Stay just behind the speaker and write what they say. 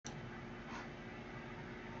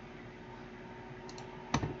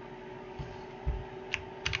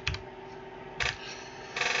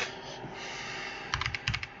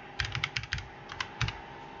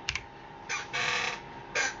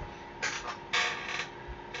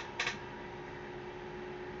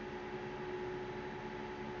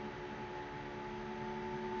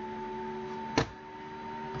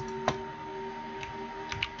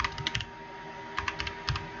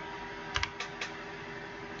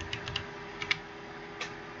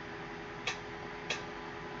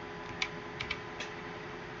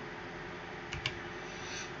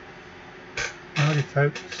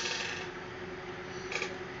folks.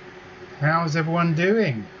 How's everyone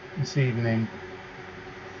doing this evening?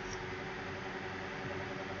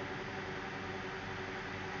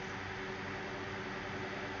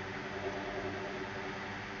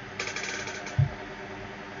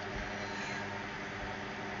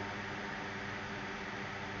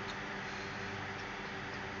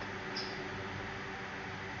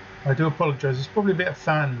 I do apologise, there's probably a bit of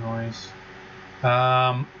fan noise.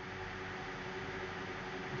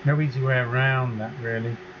 No easy way around that,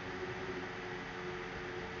 really.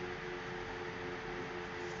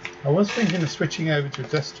 I was thinking of switching over to a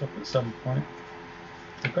desktop at some point.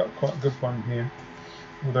 I've got quite a good one here,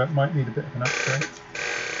 although it might need a bit of an upgrade.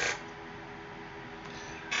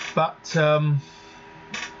 But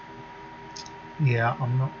yeah,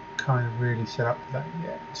 I'm not kind of really set up for that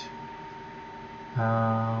yet.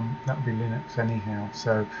 That would be Linux anyhow,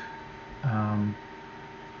 so I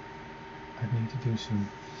need to do some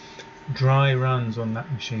dry runs on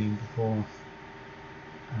that machine before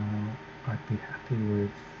I'd be happy with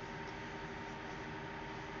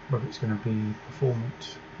whether it's going to be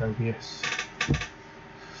performant OBS.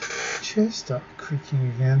 Chair start creaking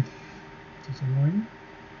again. It's annoying.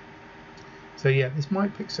 So yeah, this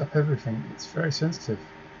mic picks up everything. It's very sensitive,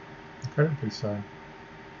 incredibly so.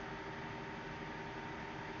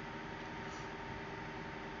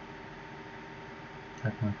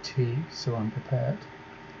 Had my tea, so I'm prepared.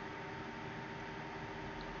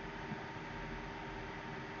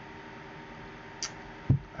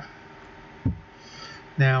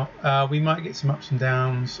 Now, we might get some ups and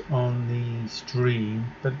downs on the stream,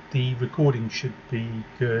 but the recording should be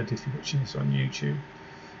good if you're watching this on YouTube.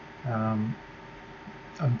 I'm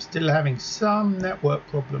still having some network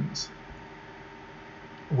problems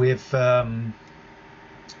with, I'm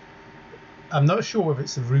not sure whether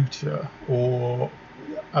it's the router or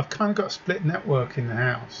I've kind of got a split network in the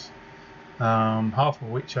house, half of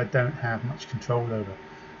which I don't have much control over.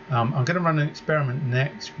 I'm going to run an experiment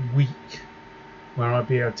next week where I'll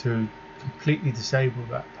be able to completely disable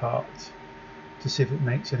that part to see if it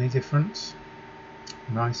makes any difference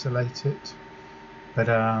and isolate it, but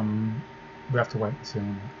we have to wait and see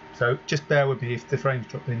on that. So just bear with me. If the frames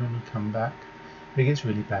drop, they normally come back. If it gets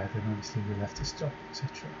really bad, then obviously we'll have to stop,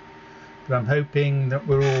 etc. But I'm hoping that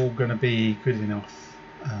we're all going to be good enough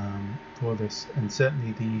for this, and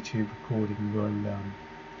certainly the YouTube recording will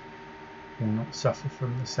not suffer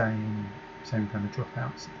from the same kind of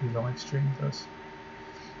dropouts that the live stream does.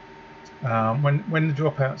 When the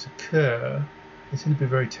dropouts occur, they tend to be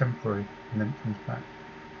very temporary, and then it comes back.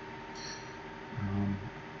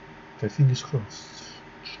 So fingers crossed.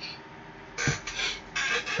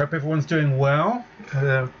 Hope everyone's doing well. Had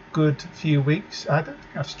a good few weeks. I don't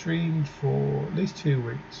think I've streamed for at least 2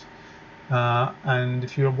 weeks. And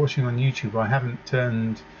if you're watching on YouTube, I haven't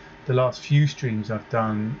turned the last few streams I've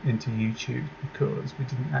done into YouTube because we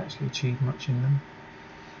didn't actually achieve much in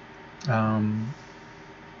them.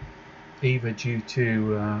 Either due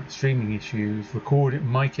to streaming issues,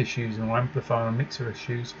 mic issues, or amplifier and mixer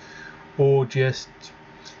issues, or just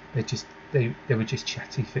they were just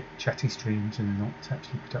chatty streams and not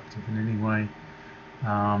actually productive in any way,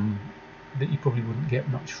 that you probably wouldn't get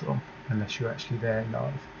much from unless you're actually there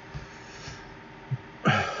live.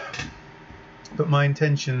 But my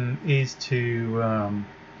intention is to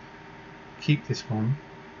keep this one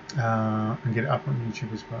and get it up on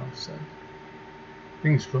YouTube as well. So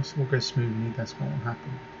fingers crossed, all goes smoothly. That's what will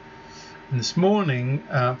happen. And this morning,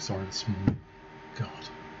 God, it's been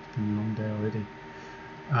a long day already.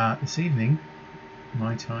 This evening,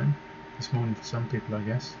 my time, this morning for some people, I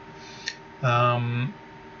guess,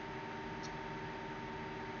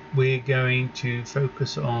 we're going to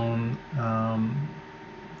focus on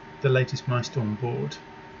the latest myStorm board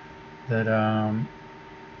that I'm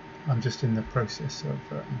just in the process of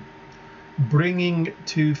bringing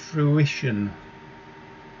to fruition,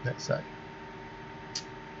 let's say.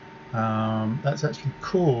 That's actually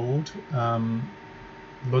called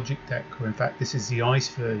Logic Deck, or in fact this is the ICE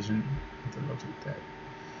version of the Logic Deck,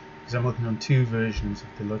 because I'm working on 2 versions of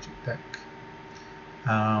the Logic Deck.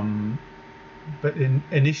 But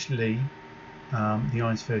initially the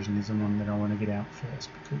ICE version is the one that I want to get out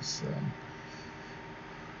first, because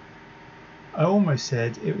I almost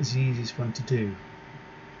said it was the easiest one to do.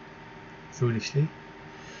 Foolishly,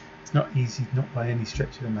 it's not easy, not by any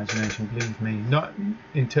stretch of the imagination, believe me. Not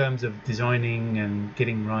in terms of designing and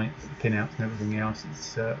getting right the pinouts and everything else.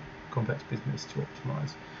 It's a complex business to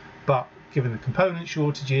optimize. But given the component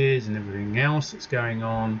shortages and everything else that's going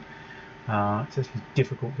on, it's actually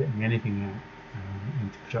difficult getting anything out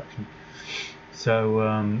into production. So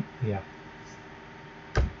yeah,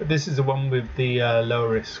 but this is the one with the lower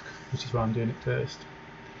risk, which is why I'm doing it first.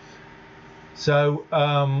 So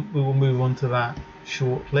we will move on to that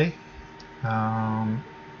shortly.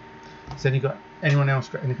 Has anyone else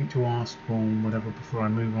got anything to ask or whatever before I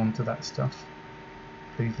move on to that stuff?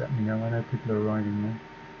 Please let me know. I know people are arriving there.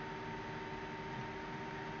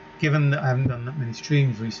 Given that I haven't done that many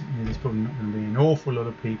streams recently, there's probably not going to be an awful lot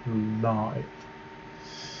of people live.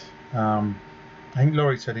 I think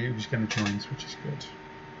Laurie said he was going to join us, which is good.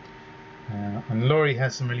 And Laurie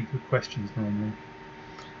has some really good questions normally.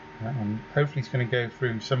 And hopefully he's going to go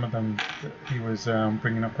through some of them that he was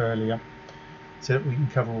bringing up earlier, so that we can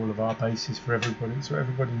cover all of our bases for everybody, so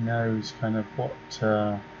everybody knows kind of what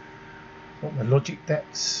the logic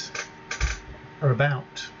decks are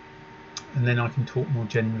about. And then I can talk more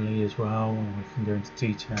generally as well, or I can go into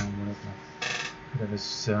detail,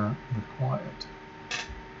 whatever's required.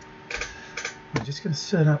 I'm just going to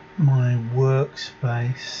set up my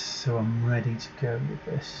workspace so I'm ready to go with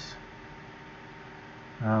this.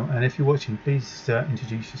 And if you're watching, please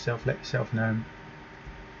introduce yourself, let yourself know.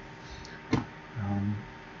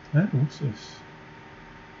 What's this?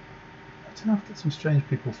 I don't know, I've got some strange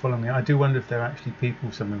people following me. I do wonder if they're actually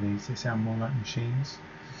people, some of these. They sound more like machines.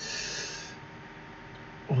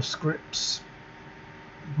 Or scripts.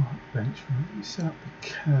 Workbench. Let me set up the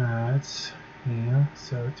cards here.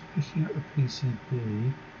 So it's picking up the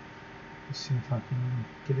PCB. Let's see if I can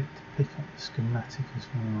get it to pick up the schematic as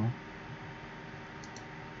well.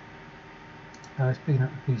 It's picking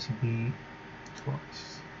up the PCB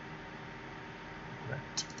twice. Right.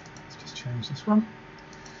 Let's just change this one.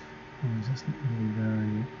 That's not really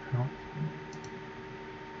very helpful.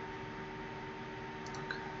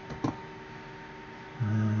 Okay.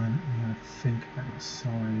 I'm going to think about the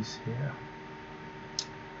size here.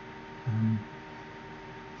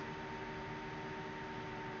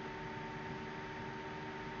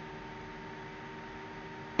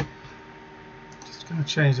 Just going to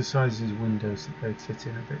change the sizes of windows that they fit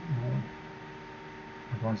in a bit more.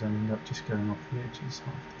 Otherwise I end up just going off the edges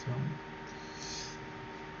half the time.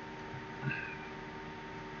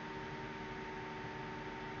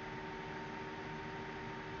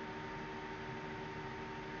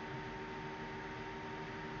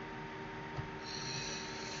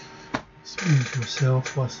 Smooth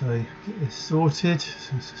yourself whilst I get this sorted.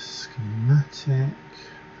 So it's a schematic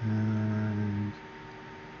and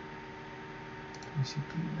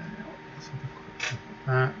PCB layout. Let's have a quick look at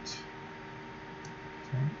that.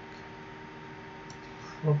 I think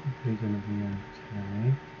it's probably going to be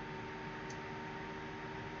okay.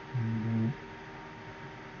 Maybe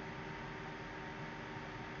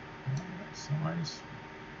that size.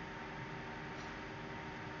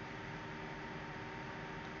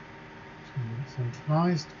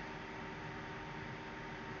 Centralized.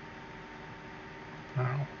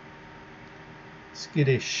 Wow.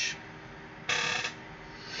 Skittish.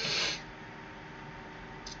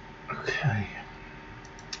 Okay.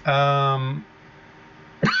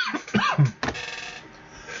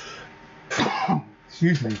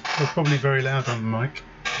 Excuse me. That's probably very loud on the mic.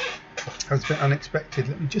 That was a bit unexpected.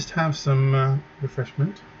 Let me just have some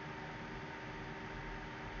refreshment.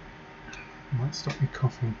 Might stop me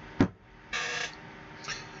coughing.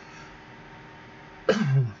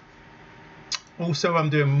 Also, I'm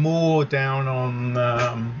doing more down on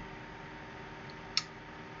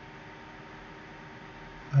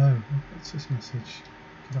what's this message?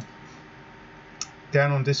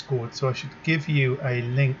 Down on Discord, so I should give you a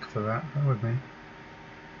link for that. Bear with me.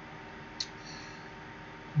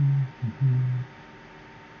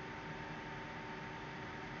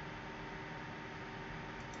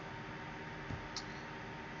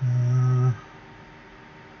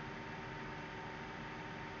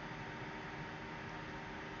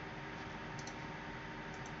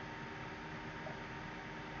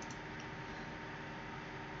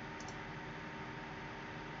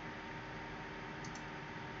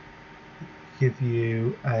 Give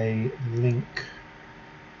you a link.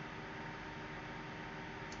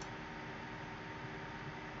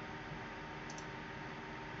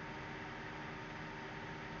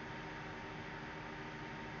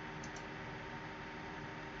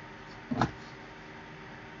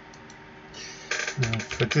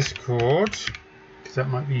 For Discord, because that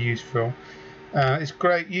might be useful. It's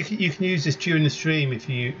great. You can use this during the stream if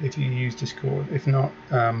you use Discord. If not,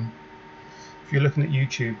 if you're looking at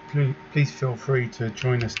YouTube, please feel free to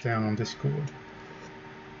join us down on Discord.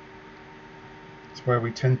 It's where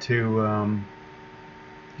we tend to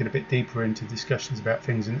get a bit deeper into discussions about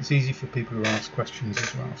things, and it's easy for people to ask questions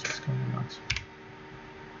as well, so it's kind of nice.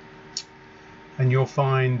 And you'll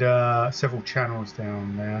find several channels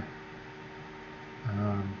down there.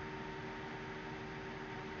 Um,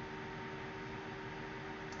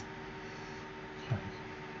 okay.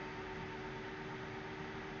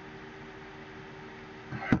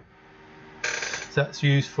 So that's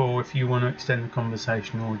useful if you want to extend the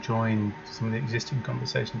conversation or join some of the existing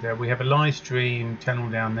conversations there. We have a live stream channel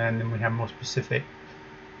down there, and then we have more specific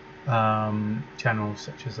channels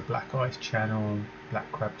such as the Black Ice channel,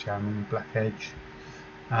 Black Crab channel, Black Edge.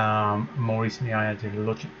 More recently I added a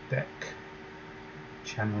Logic Deck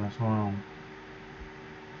channel as well.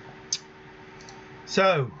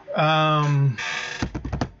 So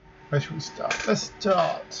where should we start? Let's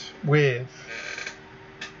start with,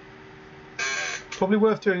 probably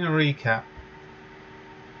worth doing a recap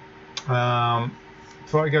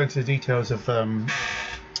before I go into the details of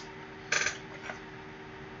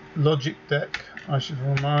Logic Deck. I should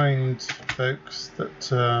remind folks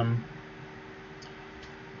that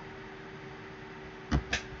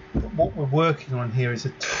what we're working on here is a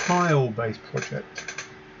tile-based project.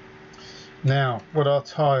 Now, what are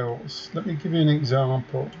tiles? Let me give you an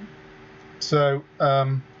example. So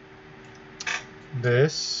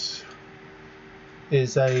this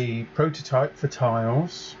is a prototype for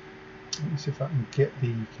tiles. Let me see if I can get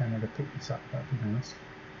the camera to pick this up, that'd be nice.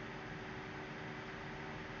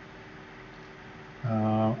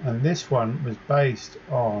 And this one was based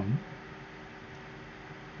on,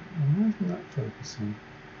 why isn't that focusing?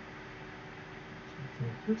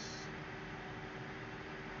 Focus.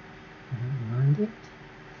 Behind it.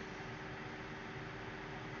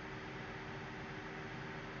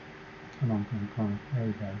 Come on, come on, come on. There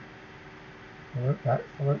we go. Follow it back,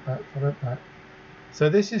 follow it back, follow it back. So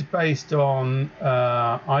this is based on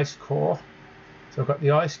ice core. So I've got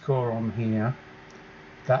the ice core on here.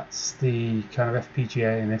 That's the kind of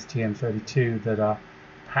FPGA and STM32 that are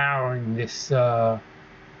powering this tile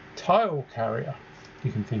carrier,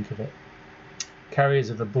 you can think of it.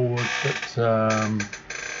 Carriers are the board that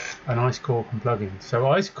an ice core can plug in. So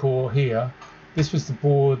ice core here, this was the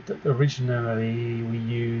board that originally we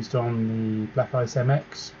used on the Black Ice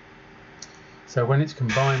MX. So when it's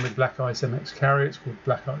combined with Black Ice MX carrier, it's called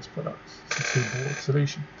Black Ice products. It's a two-board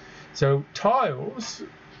solution. So tiles,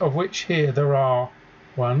 of which here there are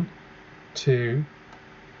 1, 2,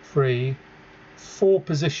 3, 4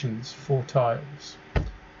 positions for tiles.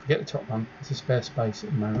 Forget the top one, there's a spare space at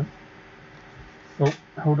the moment. Oh,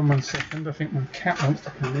 hold on 1 second, I think my cat wants to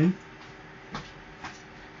come in.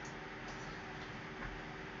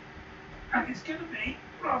 And it's going to be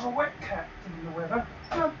rather wet cat in the weather.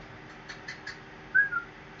 Come on.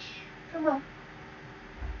 Come on.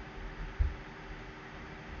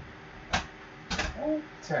 Oh,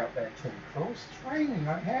 it's out there, Twinkles. It's raining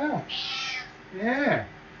like hell. Yeah.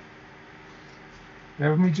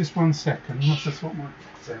 Bear with me just 1 second. I must have sort my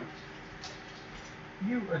cats out.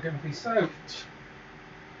 You are going to be soaked.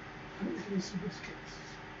 Let me give you some biscuits.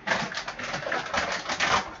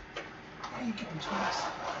 There you go, Twinks.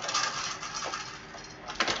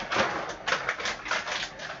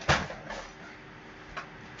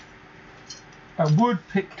 I would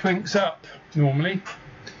pick Twinks up normally.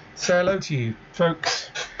 Say hello to you folks.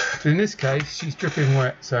 But in this case, she's dripping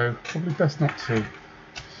wet, so probably best not to.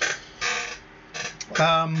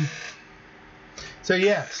 So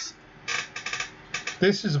yes,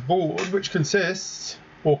 this is a board which consists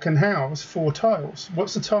or can house 4 tiles.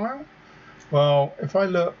 What's a tile? Well, if I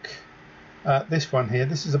look at this one here,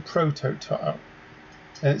 this is a proto tile,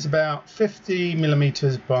 and it's about 50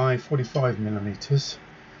 millimeters by 45 millimeters,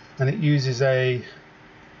 and it uses a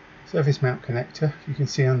surface mount connector, you can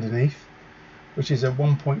see underneath, which is a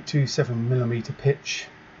 1.27 millimeter pitch.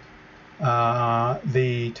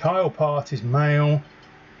 The tile part is male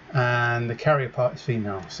and the carrier part is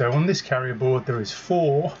female. So on this carrier board there is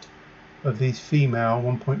 4 of these female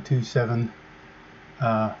 1.27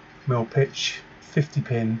 mil pitch 50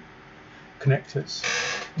 pin connectors,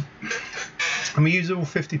 and we use all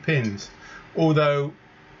 50 pins, although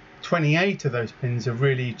 28 of those pins are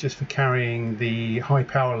really just for carrying the high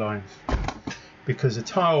power lines, because a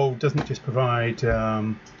tile doesn't just provide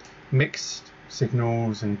mixed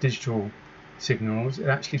signals and digital signals, it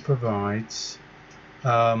actually provides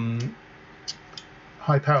high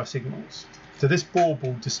power signals. So this board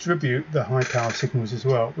will distribute the high power signals as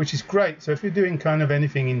well, which is great. So if you're doing kind of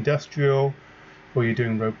anything industrial, or you're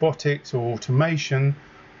doing robotics or automation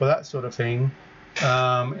or that sort of thing,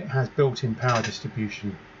 it has built-in power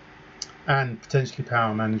distribution and potentially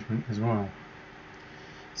power management as well.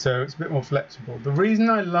 So it's a bit more flexible. The reason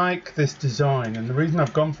I like this design and the reason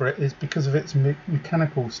I've gone for it is because of its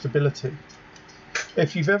mechanical stability.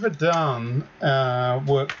 If you've ever done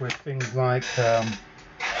work with things like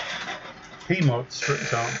PMODs, for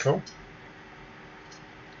example,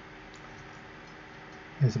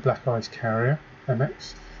 There's a black ice carrier,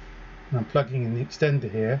 MX, and I'm plugging in the extender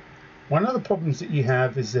here. One of the problems that you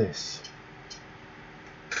have is this.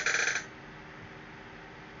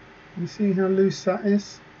 You see how loose that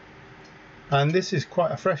is? And this is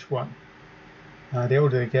quite a fresh one. The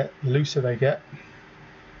older they get, the looser they get.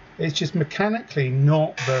 It's just mechanically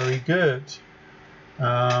not very good.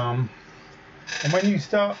 And when you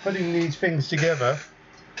start putting these things together,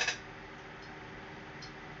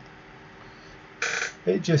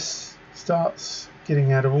 it just starts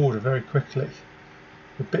getting out of order very quickly.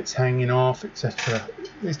 The bits hanging off, etc.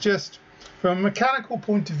 It's just, from a mechanical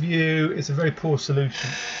point of view, it's a very poor solution.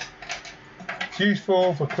 It's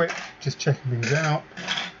useful for quick, just checking things out,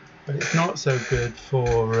 but it's not so good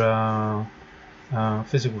for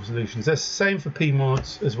physical solutions. That's the same for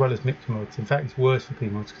PMODs as well as mix mods. In fact, it's worse for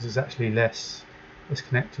PMODs because there's actually less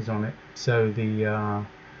connectors on it, so the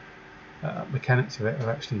mechanics of it are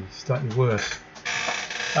actually slightly worse.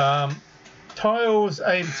 Tiles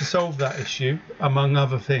aim to solve that issue, among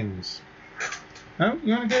other things. Oh,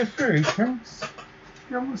 you want to go through, Chunks?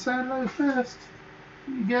 You want to say hello first?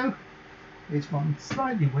 Here you go. Here's one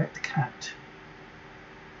slightly wet cat.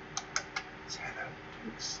 Say hello,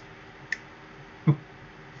 Chunks. Oh.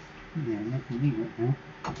 Yeah, nothing new right now.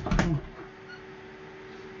 Oh.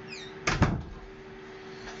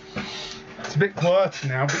 It's a bit quieter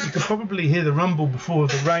now, but you could probably hear the rumble before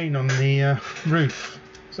the rain on the roof.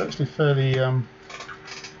 It's actually fairly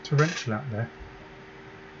torrential out there.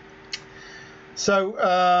 So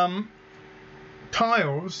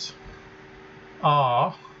tiles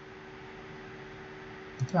are,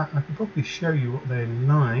 in fact I could probably show you what they're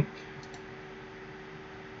like.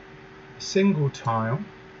 A single tile,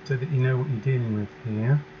 so that you know what you're dealing with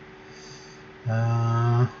here.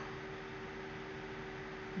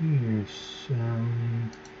 Yes,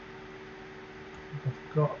 I've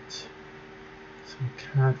got some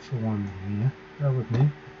CAD for one here. Bear with me.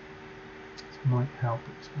 This might help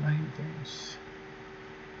explain things.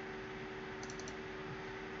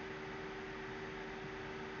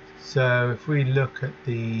 So if we look at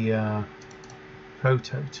the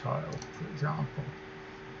proto tile, for example,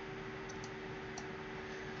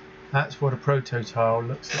 that's what a proto tile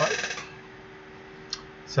looks like.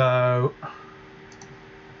 So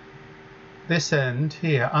this end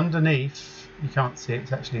here, underneath, you can't see it,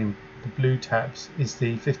 it's actually in the blue tabs, is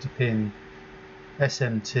the 50-pin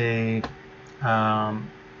SMT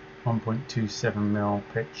 1.27mm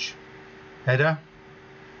pitch header.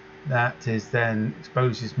 That is then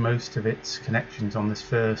exposes most of its connections on this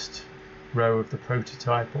first row of the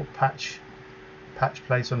prototype or patch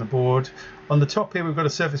place on the board. On the top here we've got a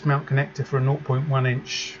surface mount connector for a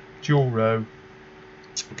 0.1-inch dual row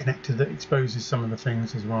connector that exposes some of the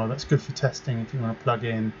things as well. That's good for testing if you want to plug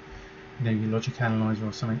in, you know, your logic analyzer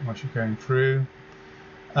or something whilst you're going through.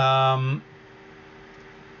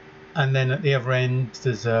 And then at the other end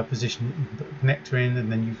there's a position that you can put the connector in, and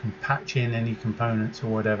then you can patch in any components or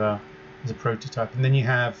whatever as a prototype. And then you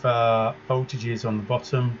have voltages on the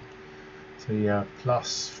bottom, so you have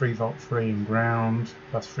plus 3V free and ground,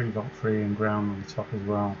 plus 3V free and ground on the top as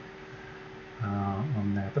well.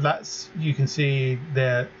 On there, but that's, you can see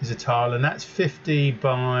there is a tile, and that's 50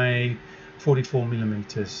 by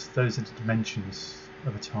 44mm. Those are the dimensions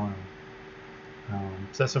of a tile.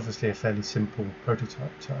 So that's obviously a fairly simple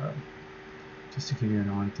prototype tile, just to give you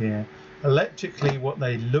an idea. Electrically, what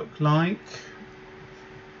they look like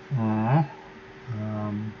are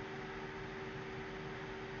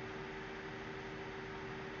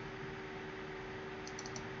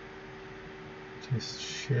just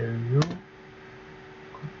show you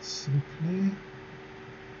quite simply.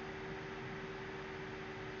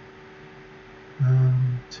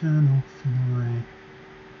 Turn off my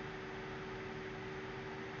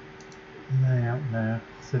layout there.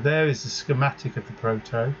 So there is the schematic of the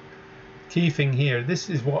proto. Key thing here, this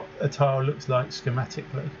is what a tile looks like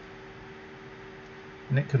schematically,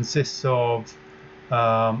 and it consists of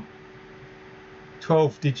 12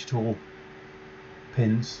 digital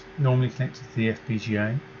pins normally connected to the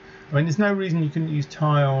FPGA. I mean, there's no reason you couldn't use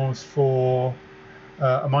tiles for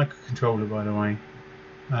a microcontroller, by the way,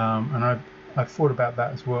 and I've thought about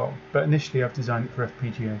that as well, but initially I've designed it for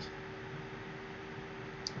FPGAs.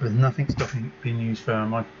 There's nothing stopping it being used for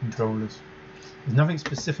microcontrollers. There's nothing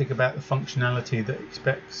specific about the functionality that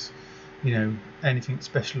expects, you know, anything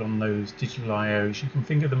special on those digital IOs. You can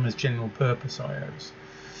think of them as general purpose IOs.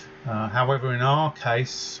 However, in our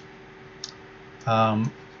case,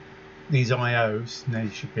 these IOs, now you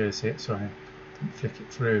should be able to see it, sorry, I didn't flick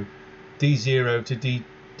it through, D0 to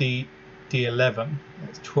D11.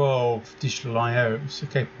 That's 12 digital IOs,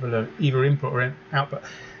 capable of either input or output.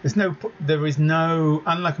 There is no,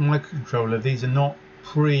 unlike a microcontroller, these are not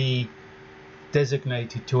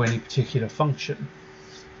pre-designated to any particular function.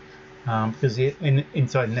 Because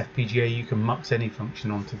inside an FPGA you can mux any function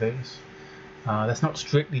onto these. That's not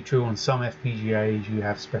strictly true on some FPGAs. You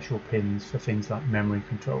have special pins for things like memory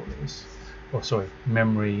controllers, or sorry,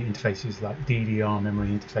 memory interfaces like DDR memory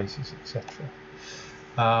interfaces, etc.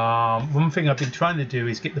 One thing I've been trying to do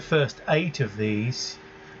is get the first 8 of these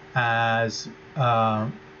as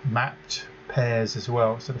mapped pairs as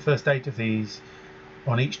well. So the first 8 of these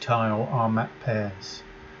on each tile are mapped pairs,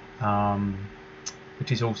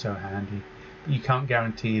 which is also handy. But you can't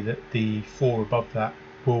guarantee that the 4 above that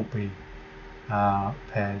will be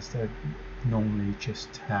pairs. They normally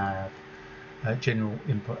just have general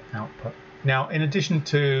input output. Now, in addition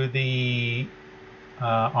to the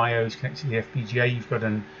IOs connected to the FPGA, you've got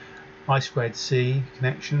an I2C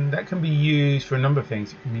connection that can be used for a number of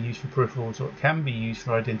things. It can be used for peripherals, or it can be used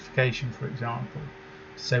for identification, for example,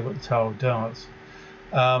 to say what the tile does.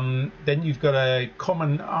 Then you've got a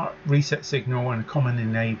common reset signal and a common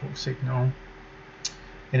enable signal.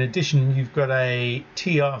 In addition, you've got a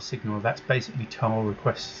TR signal. That's basically tile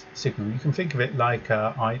request signal. You can think of it like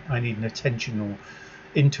I need an attention or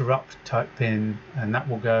interrupt type pin, and that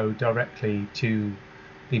will go directly to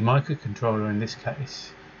the microcontroller in this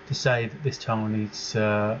case to say that this tile needs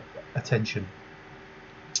attention.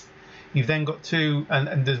 You've then got 2,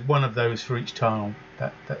 and there's one of those for each tile.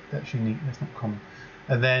 That's unique. That's not common.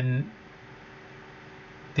 And then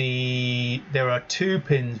there are 2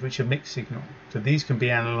 pins which are mixed signal. So these can be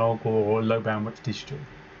analog or low bandwidth digital,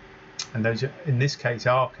 and those are, in this case,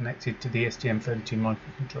 are connected to the STM32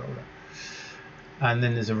 microcontroller. And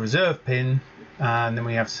then there's a reserve pin, and then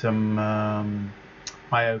we have some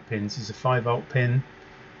IO pins. There's a 5-volt pin,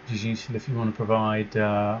 which is useful if you want to provide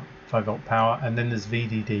 5-volt power, and then there's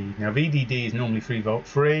VDD. Now VDD is normally 3-volt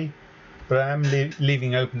free, but I am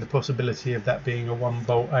leaving open the possibility of that being a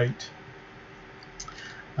 1-volt 8.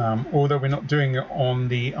 Although we're not doing it on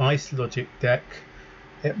the ICE logic deck,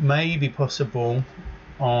 it may be possible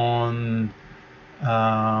on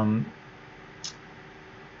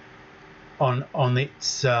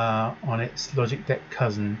its logic deck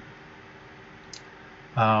cousin.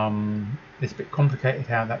 It's a bit complicated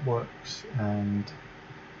how that works, and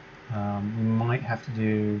we might have to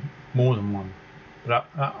do more than one. But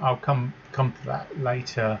I'll come to that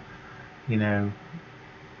later, you know,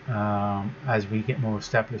 as we get more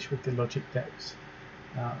established with the logic decks.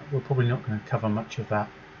 We're probably not going to cover much of that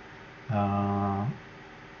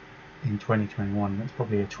in 2021. That's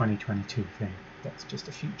probably a 2022 thing. That's just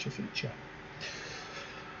a future feature.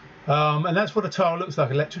 And that's what a tile looks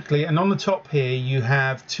like electrically. And on the top here you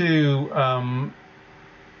have 2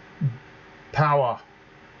 power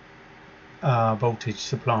voltage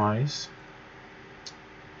supplies.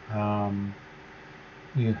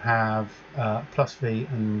 You have plus V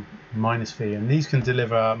and minus V, and these can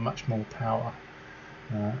deliver much more power.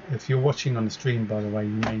 If you're watching on the stream, by the way,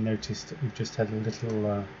 you may notice that we've just had a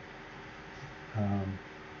little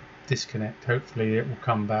disconnect. Hopefully it will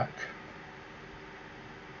come back.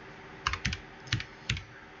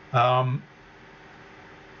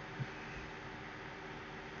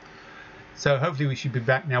 So hopefully we should be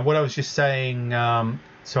back now. What I was just saying,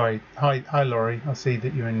 sorry, hi Laurie, I see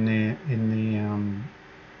that you're in the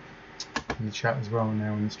chat as well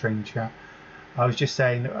now, in the stream chat. I was just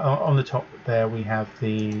saying that on the top there we have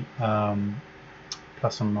the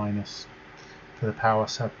plus and minus for the power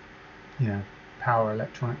power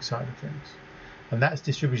electronic side of things, and that's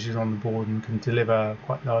distributed on the board and can deliver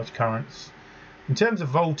quite large currents. In terms of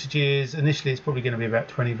voltages, initially it's probably going to be about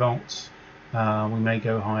 20 volts. We may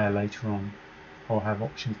go higher later on, or have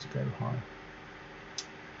options to go higher.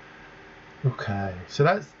 Okay, so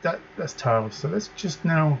that's tiles. So let's just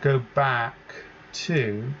now go back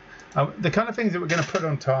to the kind of things that we're going to put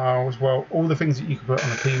on tiles. Well, all the things that you can put on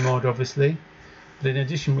a PMOD, obviously, but in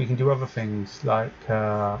addition we can do other things like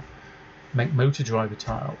make motor driver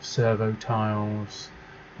tiles, servo tiles.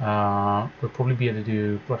 We'll probably be able to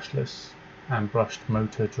do brushless and brushed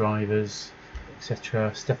motor drivers,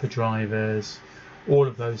 etc., stepper drivers, all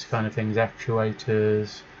of those kind of things,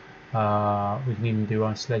 actuators. We can even do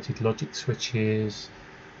isolated logic switches.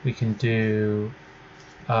 We can do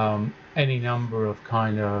any number of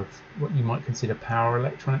kind of what you might consider power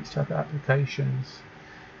electronics type of applications.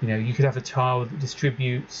 You know, you could have a tile that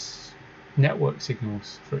distributes network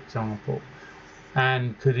signals, for example,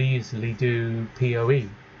 and could easily do PoE.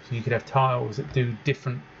 So you could have tiles that do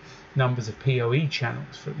different numbers of PoE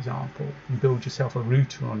channels, for example, and build yourself a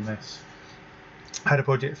router on this. had a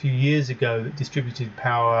project a few years ago that distributed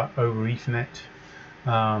power over Ethernet.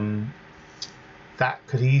 That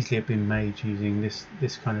could easily have been made using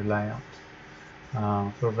this kind of layout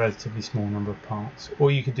for a relatively small number of parts.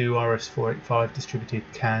 Or you could do RS485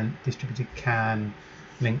 distributed CAN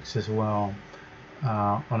links as well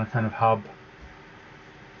on a kind of hub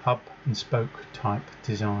and spoke type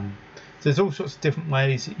design. So there's all sorts of different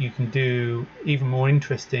ways that you can do even more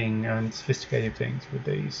interesting and sophisticated things with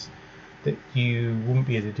these that you wouldn't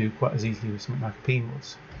be able to do quite as easily with something like a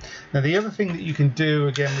PMOS. Now the other thing that you can do,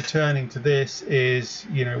 again returning to this, is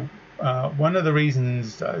one of the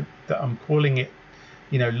reasons that I'm calling it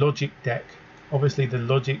logic deck. Obviously the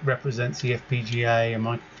logic represents the FPGA and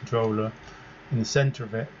microcontroller in the center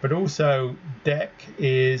of it, but also deck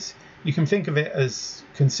is, you can think of it as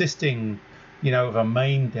consisting of a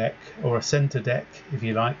main deck or a center deck if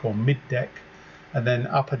you like, or mid deck, and then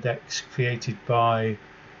upper decks created by,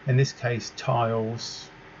 in this case, tiles.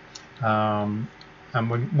 And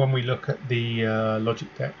when we look at the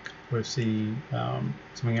logic deck, we'll see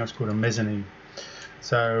something else called a mezzanine.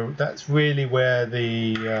 So that's really where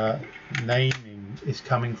the naming is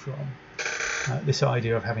coming from. This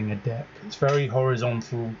idea of having a deck. It's very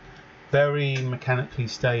horizontal, very mechanically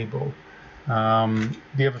stable.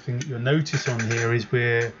 The other thing that you'll notice on here is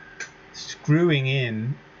we're screwing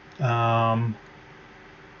in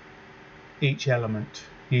each element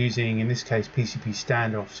using, in this case, PCB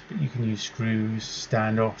standoffs, but you can use screws,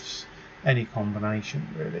 standoffs, any combination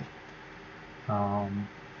really.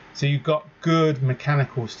 So you've got good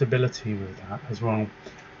mechanical stability with that as well.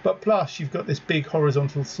 But plus you've got this big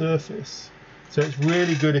horizontal surface. So it's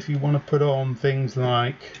really good if you want to put on things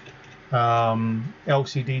like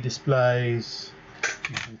LCD displays.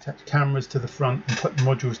 You can attach cameras to the front and put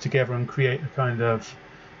modules together and create a kind of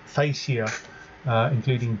fascia,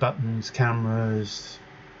 including buttons, cameras,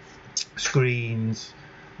 screens,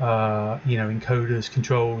 encoders,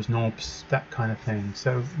 controls, knobs, that kind of thing.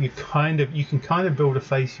 So you can kind of build a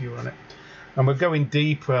fascia on it, and we're going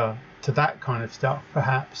deeper to that kind of stuff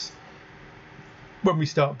perhaps when we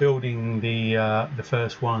start building the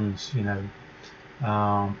first ones,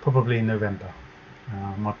 probably in November.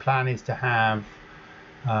 My plan is to have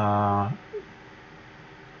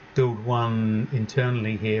build one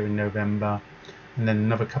internally here in November, and then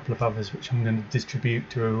another couple of others which I'm going to distribute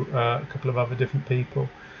to a couple of other different people,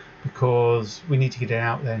 because we need to get it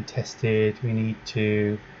out there and test it. We need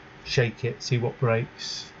to shake it, see what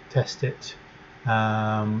breaks, test it,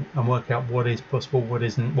 and work out what is possible, what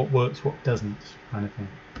isn't, what works, what doesn't, kind of thing.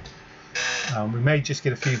 We may just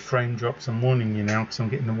get a few frame drops. I'm warning you now because I'm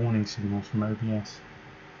getting the warning signals from OBS.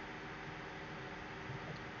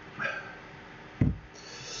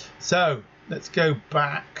 So let's go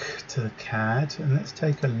back to the CAD and let's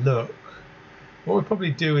take a look. What we'll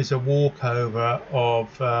probably do is a walkover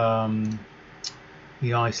of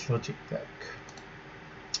the ICE logic deck.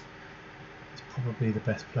 It's probably the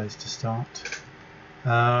best place to start.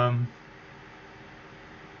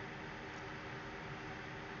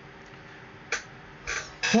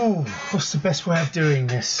 What's the best way of doing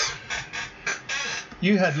this?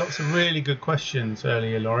 You had lots of really good questions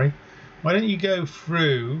earlier, Laurie. Why don't you go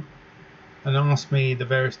through and ask me the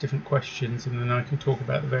various different questions, and then I can talk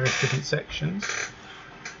about the various different sections.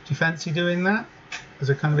 Do you fancy doing that as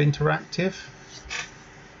a kind of interactive?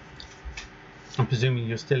 I'm presuming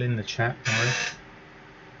you're still in the chat, Laurie.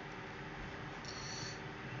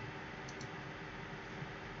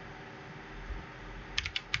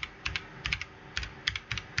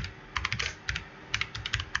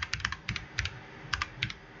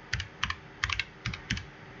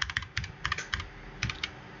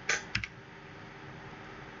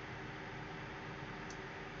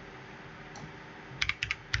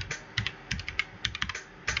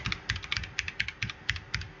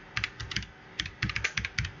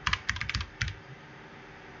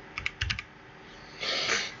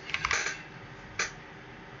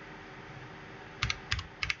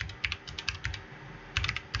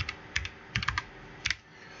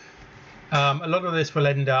 A lot of this will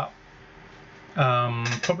end up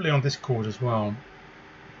probably on Discord as well,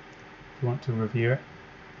 if you want to review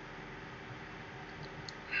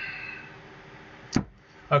it.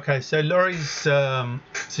 Okay, so Laurie's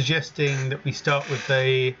suggesting that we start with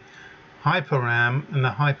the HyperRAM and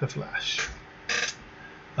the HyperFlash.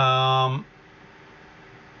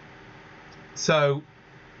 So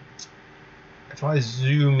if I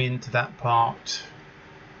zoom into that part,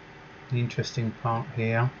 the interesting part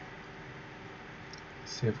here,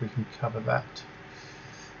 see if we can cover that.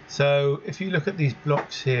 So if you look at these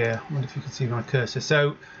blocks here, I wonder if you can see my cursor.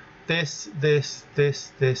 So this,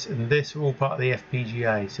 and this are all part of the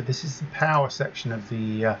FPGA. So this is the power section of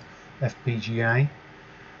the FPGA,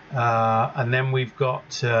 and then we've got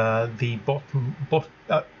the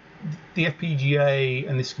the FPGA,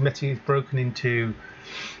 and this schematic is broken into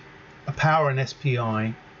a power and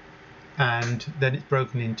SPI, and then it's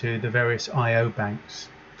broken into the various I/O banks,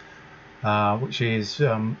 which is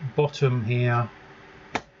bottom here,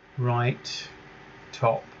 right,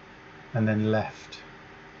 top, and then left.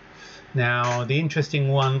 Now, the interesting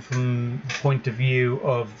one from the point of view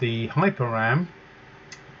of the HyperRAM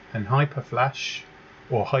and HyperFlash,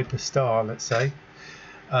 or HyperStar, let's say,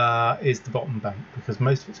 is the bottom bank, because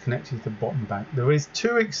most of it's connected to the bottom bank. There is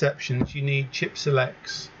two exceptions. You need chip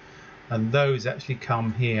selects, and those actually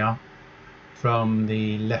come here from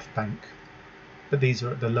the left bank, but these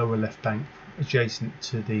are at the lower left bank, adjacent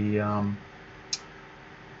to the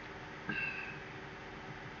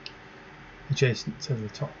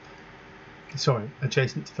top. Sorry,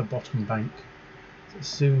 adjacent to the bottom bank.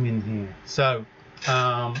 Let's zoom in here. So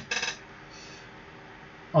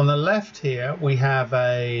on the left here we have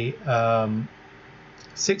a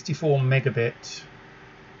 64 megabit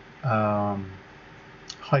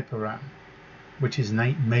HyperRAM, which is an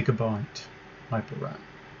 8 megabyte HyperRAM,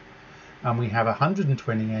 and we have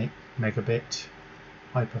 128 megabit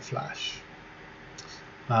HyperFlash.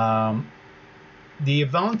 The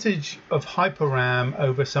advantage of HyperRAM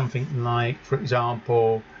over something like, for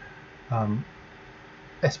example,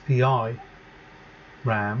 SPI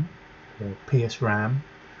RAM or PSRAM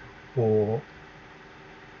or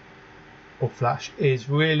Flash is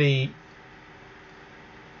really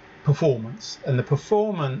performance, and the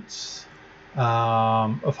performance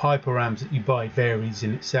of HyperRAMs that you buy varies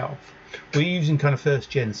in itself. We're using kind of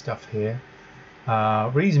first gen stuff here.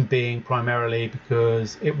 Reason being primarily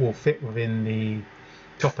because it will fit within the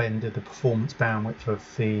top end of the performance bandwidth of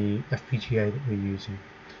the FPGA that we're using.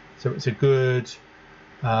 So it's a good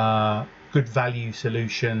value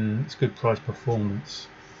solution. It's good price performance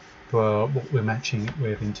for what we're matching it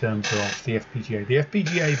with in terms of the FPGA. The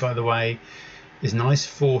FPGA, by the way, is nice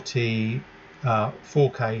 4K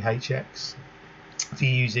HX. If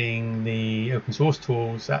you're using the open source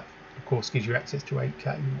tools, that of course gives you access to 8K,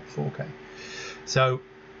 not 4K. So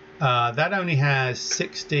that only has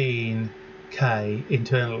 16K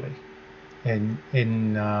internally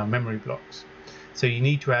in memory blocks. So you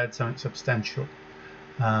need to add something substantial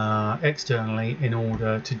externally in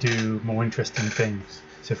order to do more interesting things.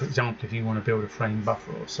 So for example, if you want to build a frame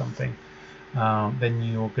buffer or something, then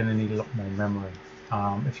you're going to need a lot more memory.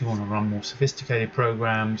 If you want to run more sophisticated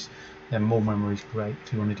programs, then more memory is great.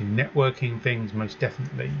 If you want to do networking things, most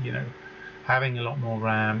definitely, you know, having a lot more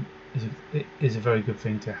RAM is a very good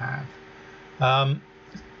thing to have.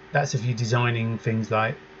 That's if you're designing things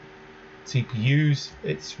like CPUs.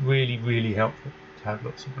 It's really helpful to have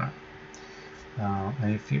lots of RAM.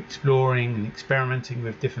 And if you're exploring and experimenting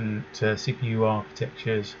with different CPU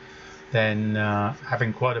architectures, then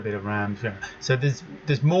having quite a bit of RAM. So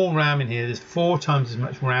there's more RAM in here. There's 4 times as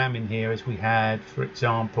much RAM in here as we had, for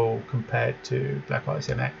example, compared to Black Ice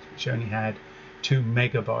MX, which only had 2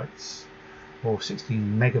 megabytes or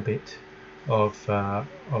 16 megabit of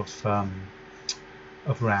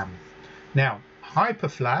RAM. Now,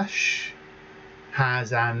 HyperFlash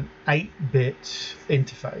has an 8-bit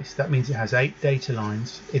interface. That means it has 8 data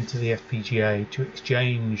lines into the FPGA to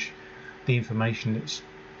exchange the information that's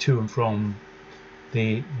to and from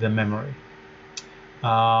the memory.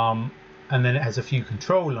 And then it has a few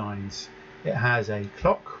control lines. It has a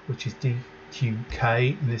clock, which is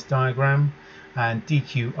DQK in this diagram, and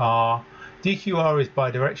DQR. DQR is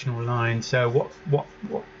bidirectional line, so what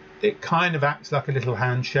it kind of acts like a little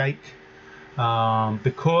handshake.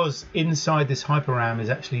 Because inside this HyperRAM is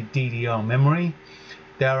actually DDR memory,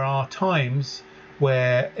 there are times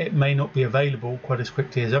where it may not be available quite as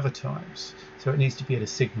quickly as other times, so it needs to be able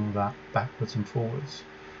to signal that backwards and forwards.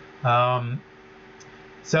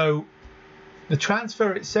 So the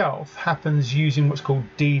transfer itself happens using what's called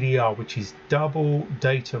DDR, which is double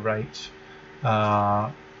data rate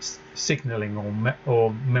signaling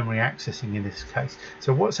or memory accessing in this case.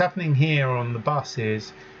 So what's happening here on the bus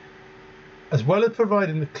is, as well as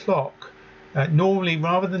providing the clock, normally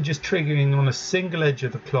rather than just triggering on a single edge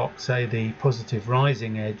of the clock, say the positive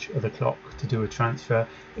rising edge of the clock to do a transfer,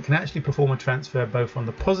 it can actually perform a transfer both on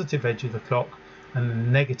the positive edge of the clock and the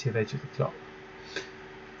negative edge of the clock.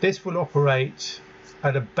 This will operate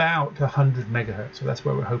at about 100 megahertz, so that's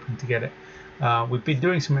where we're hoping to get it. We've been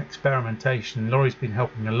doing some experimentation. Laurie's been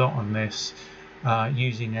helping a lot on this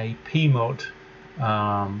using a PMOD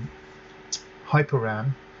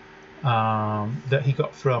HyperRAM. that he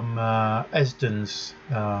got from Esden's,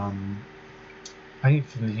 I think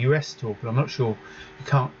from the US store, but I'm not sure.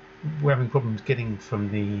 We're having problems getting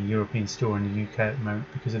from the European store in the UK at the moment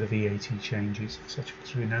because of the VAT changes, etc.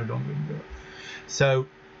 Because we're no longer in Europe. So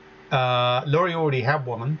Laurie already had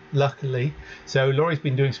one, luckily. So Laurie's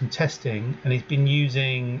been doing some testing, and he's been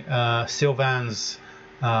using Sylvan's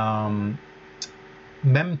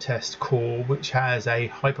memtest core, which has a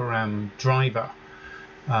HyperRAM driver,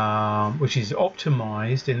 which is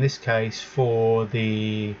optimized in this case for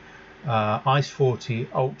the ICE 40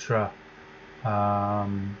 Ultra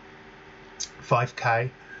 5K,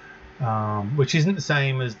 which isn't the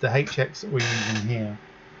same as the HX that we're using here.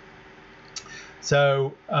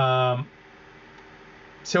 So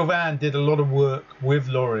Sylvan did a lot of work with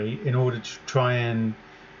Laurie in order to try and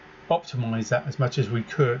optimize that as much as we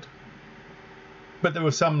could, but there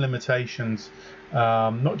were some limitations,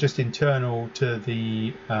 not just internal to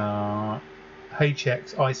the ICE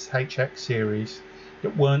HX series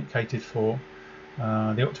that weren't catered for.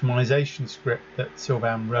 The optimization script that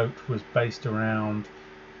Sylvan wrote was based around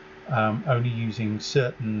only using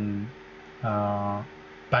certain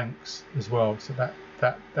banks as well, so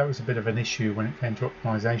that was a bit of an issue when it came to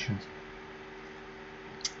optimizations.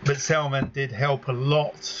 But Sylvan did help a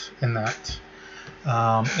lot in that,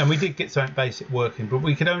 and we did get something basic working, but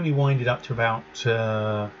we could only wind it up to about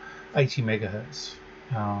 80 megahertz,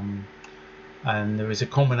 and there is a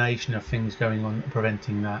combination of things going on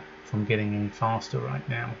preventing that from getting any faster right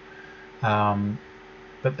now,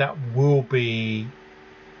 but that will be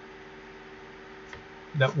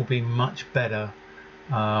much better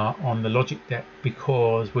on the logic deck,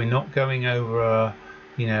 because we're not going over a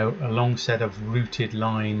long set of routed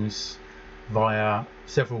lines via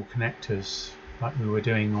several connectors like we were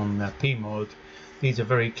doing on the PMOD. These are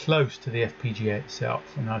very close to the FPGA itself,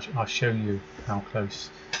 and I'll show you how close.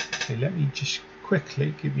 Okay, let me just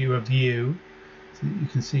quickly give you a view so that you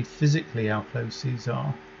can see physically how close these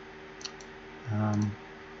are.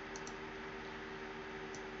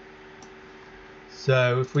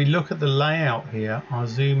 So if we look at the layout here, I'll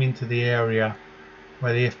zoom into the area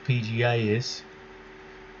where the FPGA is.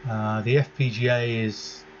 The FPGA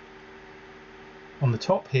is on the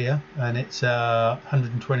top here, and it's a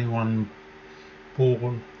 121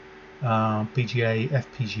 ball PGA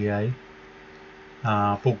FPGA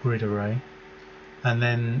ball grid array, and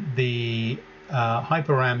then the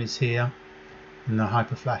HyperRAM is here, and the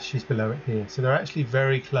HyperFlash is below it here. So they're actually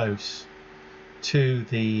very close to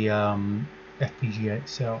the FPGA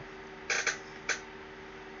itself.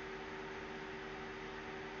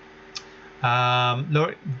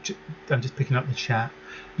 Laurie, I'm just picking up the chat.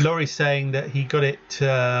 Laurie's saying that he got it, the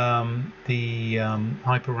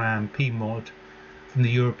HyperRAM PMOD from the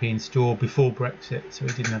European store before Brexit, so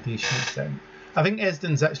he didn't have the issues then. I think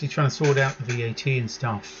Esden's actually trying to sort out the VAT and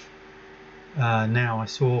stuff. Now I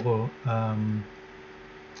saw, I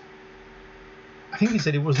think he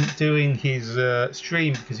said he wasn't doing his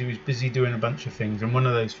stream because he was busy doing a bunch of things, and one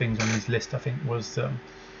of those things on his list I think was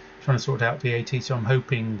trying to sort out VAT, so I'm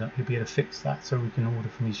hoping that he'll be able to fix that so we can order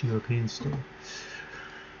from his European store.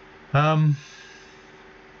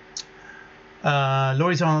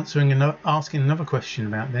 Laurie's asking another question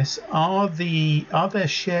about this. Are there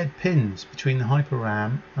shared pins between the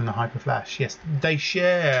HyperRAM and the HyperFlash? Yes, they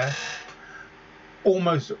share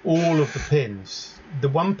almost all of the pins. The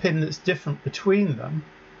one pin that's different between them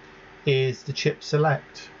is the chip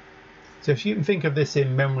select. So if you can think of this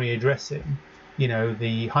in memory addressing,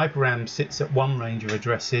 the HyperRAM sits at one range of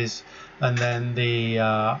addresses, and then the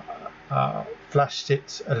Flash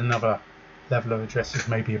sits at another level of addresses,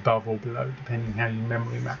 maybe above or below, depending how you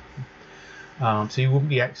memory map them. So you wouldn't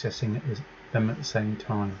be accessing them at the same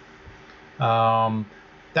time.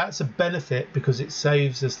 That's a benefit because it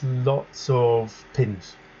saves us lots of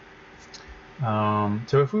pins.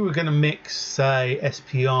 So if we were going to mix, say,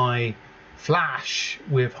 SPI Flash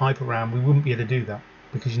with HyperRAM, we wouldn't be able to do that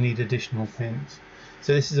because you need additional pins.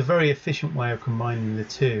 So this is a very efficient way of combining the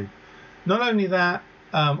two. Not only that,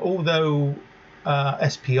 although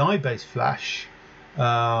SPI based Flash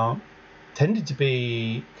tended to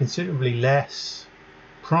be considerably less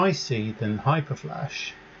pricey than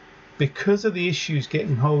HyperFlash, because of the issues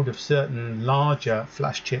getting hold of certain larger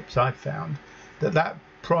flash chips, I've found that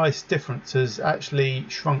price difference has actually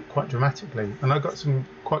shrunk quite dramatically, and I got some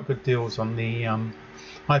quite good deals on the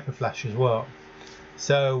HyperFlash as well.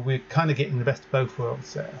 So we're kind of getting the best of both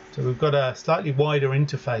worlds there. So we've got a slightly wider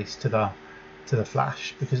interface to the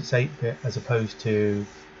Flash because it's 8-bit as opposed to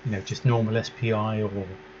just normal SPI or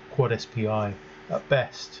quad SPI at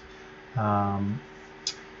best.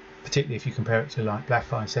 Particularly if you compare it to like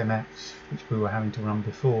Black Ice MX, which we were having to run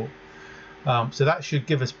before. So that should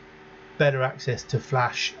give us better access to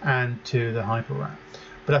flash and to the hyper RAM.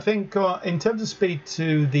 But I think in terms of speed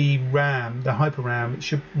to the RAM, the hyper RAM, it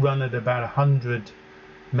should run at about 100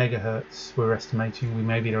 megahertz. We're estimating. We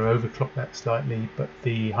may be able to overclock that slightly, but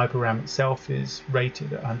the hyper RAM itself is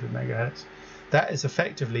rated at 100 megahertz. That is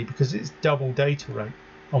effectively, because it's double data rate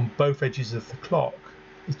on both edges of the clock,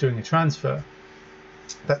 it's doing a transfer.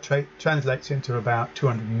 That translates into about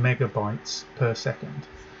 200 megabytes per second,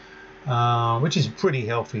 which is a pretty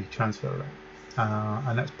healthy transfer rate.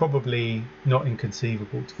 And that's probably not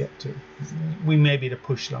inconceivable to get to. We may be able to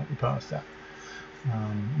push slightly past that,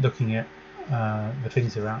 looking at the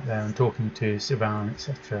things that are out there and talking to Sivan,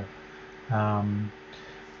 etc.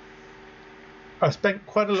 I spent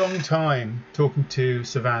quite a long time talking to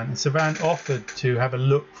Sivan, and Sivan offered to have a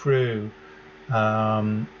look through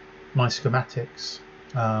my schematics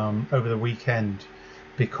over the weekend,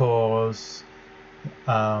 because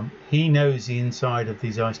he knows the inside of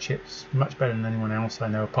these ice chips much better than anyone else I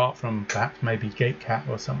know, apart from perhaps maybe Gatecat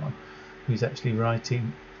or someone who's actually who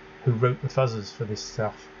wrote the fuzzers for this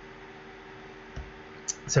stuff.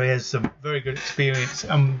 So he has some very good experience,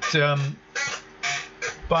 and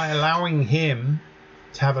by allowing him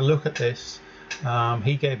to have a look at this,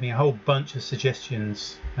 he gave me a whole bunch of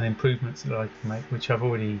suggestions and improvements that I can make, which I've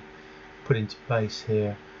already put into place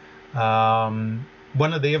here.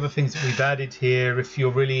 One of the other things that we've added here, if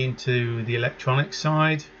you're really into the electronic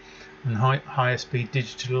side and higher speed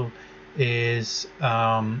digital, is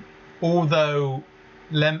although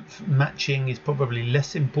length matching is probably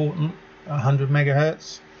less important at 100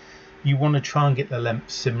 megahertz, you want to try and get the length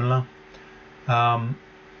similar.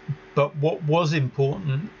 But what was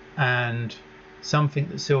important, and something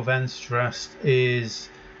that Sylvain stressed, is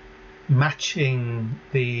matching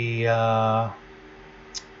the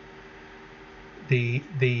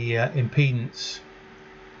impedance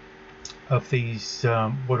of these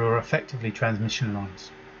what are effectively transmission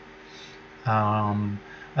lines,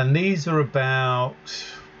 and these are about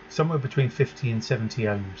somewhere between 50 and 70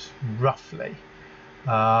 ohms roughly.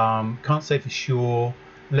 Can't say for sure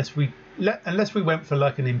unless we went for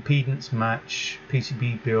like an impedance match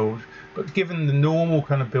PCB build, but given the normal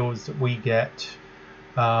kind of builds that we get,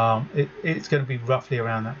 it's going to be roughly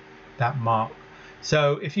around that mark.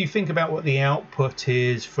 So if you think about what the output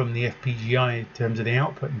is from the FPGA in terms of the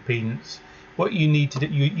output impedance, what you need to do,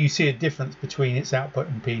 you see a difference between its output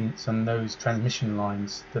impedance and those transmission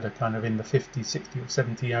lines that are kind of in the 50, 60 or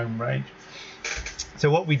 70 ohm range.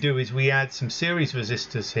 So what we do is we add some series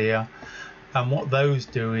resistors here, and what those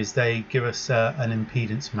do is they give us an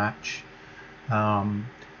impedance match.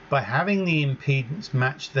 By having the impedance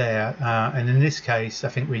match there, and in this case I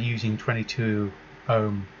think we're using 22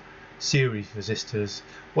 ohm series resistors,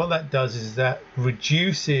 what that does is that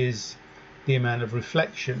reduces the amount of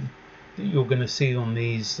reflection that you're going to see on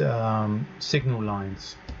these signal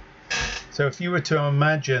lines. So if you were to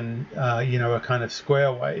imagine you know, a kind of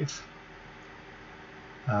square wave,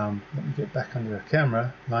 let me get back under the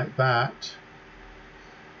camera like that,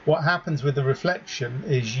 what happens with the reflection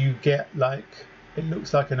is you get like, it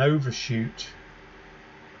looks like an overshoot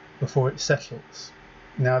before it settles.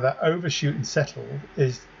 Now that overshoot and settle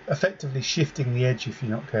is effectively shifting the edge, if you're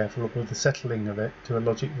not careful, or the settling of it to a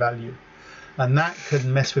logic value, and that could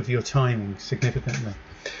mess with your timing significantly.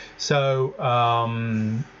 So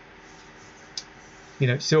you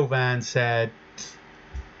know, Sylvain said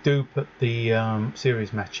do put the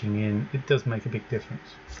series matching in. It does make a big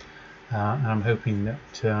difference, and I'm hoping that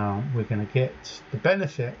we're going to get the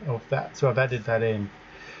benefit of that. So I've added that in.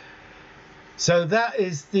 So that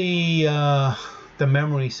is the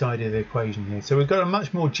memory side of the equation here. So we've got a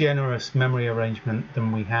much more generous memory arrangement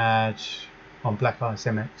than we had on Black Ice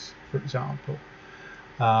MX, for example,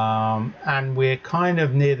 and we're kind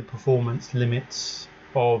of near the performance limits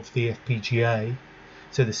of the FPGA.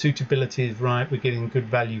 So the suitability is right, we're getting good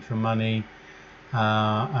value for money,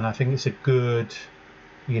 and I think it's a good,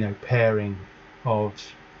 you know, pairing of,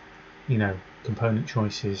 you know, component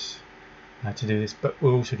choices to do this. But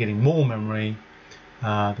we're also getting more memory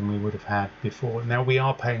than we would have had before. Now we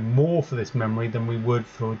are paying more for this memory than we would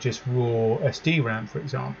for just raw SD-RAM, for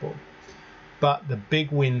example. But the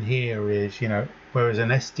big win here is, you know, whereas an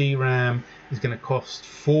SD-RAM is going to cost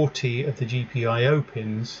 40 of the GPIO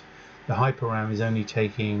pins, the Hyper RAM is only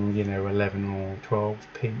taking, you know, 11 or 12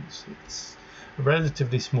 pins. It's a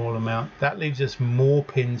relatively small amount. That leaves us more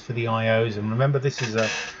pins for the IOs. And remember, this is a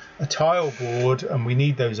tile board, and we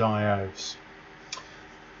need those IOs.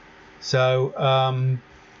 So,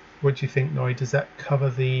 what do you think, Laurie? Does that cover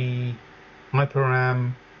the Hyper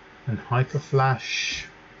RAM and Hyper Flash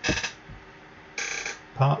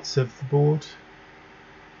parts of the board?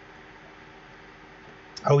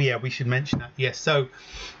 Oh yeah, we should mention that. Yes. So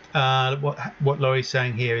what Laurie's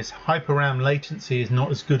saying here is HyperRAM latency is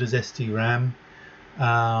not as good as SDRAM,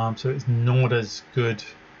 so it's not as good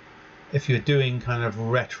if you're doing kind of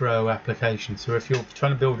retro applications. So if you're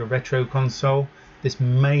trying to build a retro console, this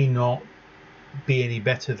may not be any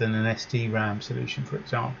better than an SDRAM solution, for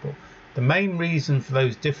example. The main reason for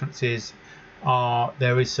those differences are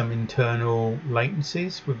there is some internal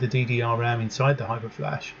latencies with the DDR-RAM inside the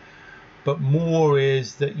HyperFlash, but more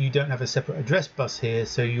is that you don't have a separate address bus here,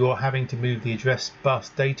 so you're having to move the address bus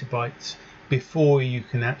data bytes before you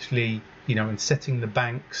can actually, and setting the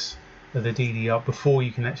banks of the DDR before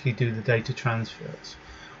you can actually do the data transfers.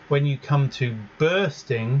 When you come to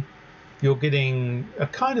bursting, you're getting a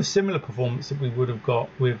kind of similar performance that we would have got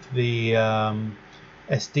with the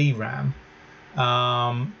SDRAM,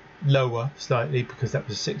 lower slightly because that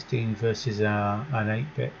was 16 versus an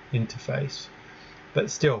 8-bit interface,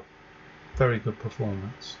 but still very good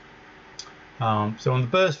performance. So on the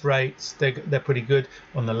burst rates, they're pretty good.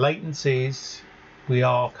 On the latencies, we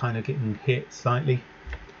are kind of getting hit slightly.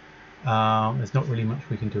 There's not really much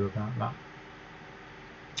we can do about that.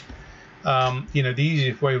 The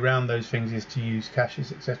easiest way around those things is to use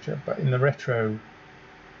caches, etc. But in the retro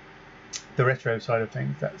side of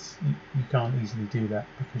things, you can't easily do that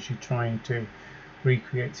because you're trying to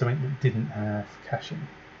recreate something that didn't have caching.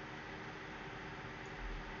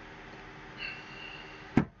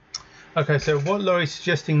 Okay, so what Laurie's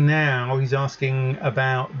suggesting now, he's asking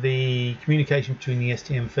about the communication between the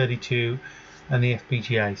STM32 and the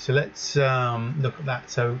FPGA. So let's look at that.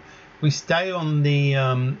 So we stay on the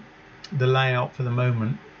layout for the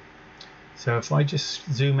moment. So if I just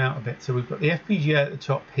zoom out a bit, so we've got the FPGA at the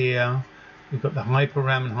top here, we've got the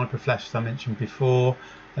HyperRAM and HyperFlash as I mentioned before,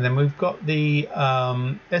 and then we've got the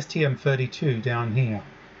STM32 down here.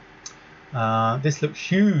 This looks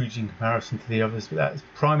huge in comparison to the others, but that's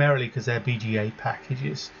primarily because they're BGA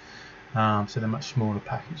packages, so they're much smaller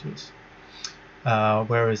packages.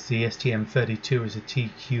 Whereas the STM32 is a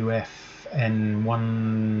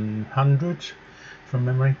TQFN100 from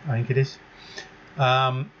memory, I think it is.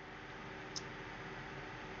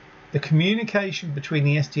 The communication between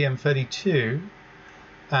the STM32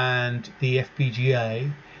 and the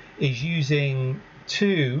FPGA is using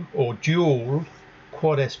two or dual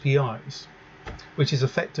quad SPIs, which is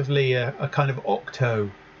effectively a kind of octo,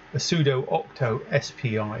 a pseudo octo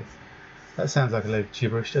SPI. That sounds like a load of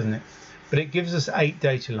gibberish, doesn't it? But it gives us 8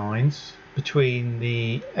 data lines between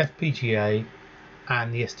the FPGA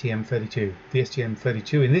and the STM32. The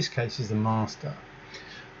STM32 in this case is the master.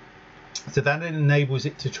 So that enables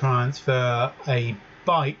it to transfer a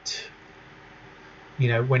byte,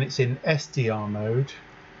 when it's in SDR mode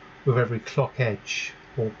with every clock edge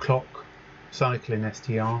or clock cycle in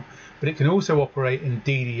SDR, but it can also operate in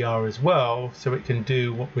DDR as well, so it can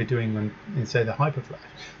do what we're doing in say the HyperFlash.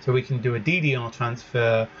 So we can do a DDR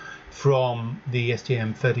transfer from the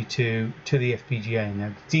STM32 to the FPGA.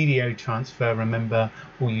 Now the DDR transfer, remember,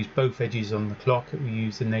 will use both edges on the clock. It will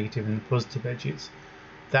use the negative and the positive edges.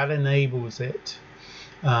 That enables it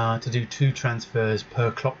to do 2 transfers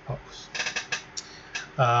per clock pulse.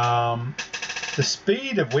 The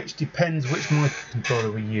speed of which depends which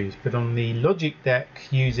microcontroller we use, but on the logic deck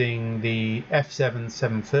using the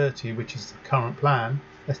F7-730, which is the current plan,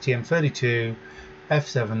 STM32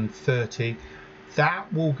 F730,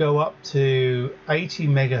 that will go up to 80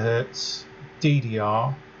 megahertz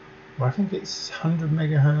DDR, or I think it's 100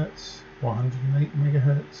 megahertz or 108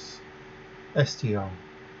 megahertz SDR.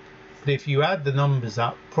 But if you add the numbers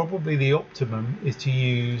up, probably the optimum is to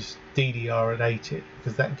use DDR at 80,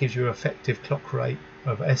 because that gives you an effective clock rate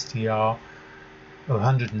of SDR of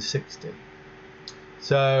 160.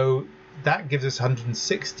 So that gives us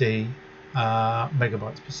 160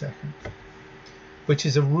 megabytes per second, which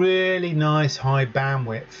is a really nice high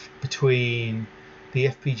bandwidth between the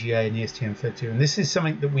FPGA and the STM32. And this is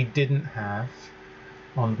something that we didn't have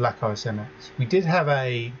on Black Ice MX. We did have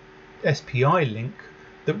a SPI link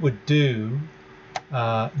that would do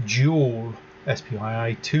dual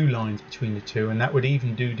SPI, 2 lines between the two, and that would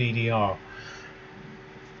even do DDR.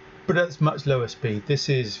 But that's much lower speed. This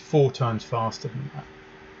is 4 times faster than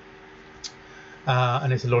that.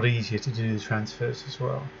 And it's a lot easier to do the transfers as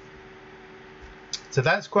well. So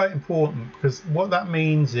that's quite important, because what that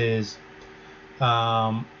means is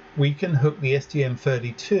we can hook the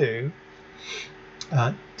STM32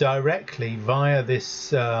 directly via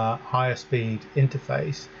this higher speed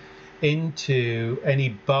interface into any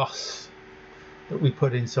bus that we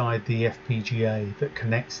put inside the FPGA that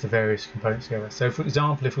connects the various components together. So for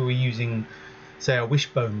example, if we were using say a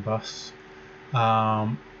wishbone bus,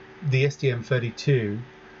 the STM32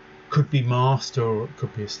 Could be master or it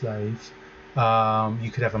could be a slave. You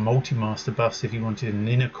could have a multi-master bus if you wanted an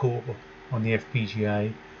inner core on the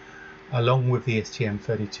FPGA along with the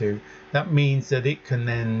STM32. That means that it can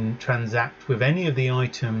then transact with any of the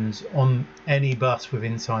items on any bus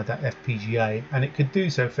within inside that FPGA, and it could do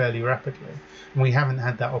so fairly rapidly. And we haven't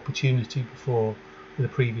had that opportunity before with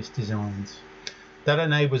the previous designs. That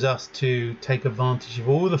enables us to take advantage of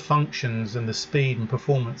all the functions and the speed and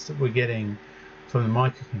performance that we're getting from the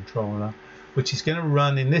microcontroller, which is going to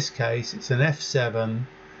run, in this case, it's an F7,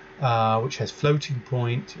 which has floating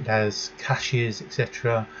point, it has caches,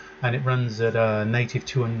 etc., and it runs at a native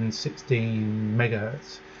 216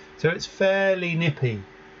 megahertz. So it's fairly nippy.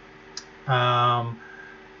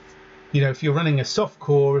 You know, if you're running a soft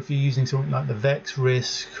core, if you're using something like the Vex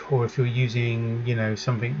RISC, or if you're using, you know,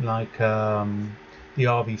 something like the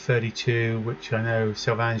RV32, which I know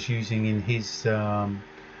Sylvain's using in his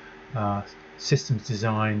systems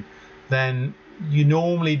design, then you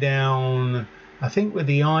normally down, I think with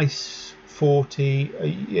the ICE 40, are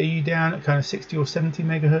you down at kind of 60 or 70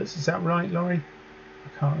 megahertz? Is that right, Laurie?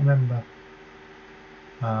 I can't remember.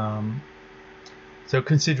 So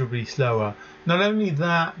considerably slower. Not only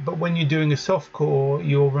that, but when you're doing a soft core,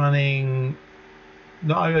 you're running,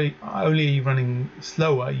 not only are you running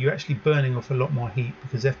slower, you're actually burning off a lot more heat,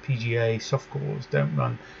 because FPGA soft cores don't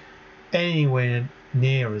run anywhere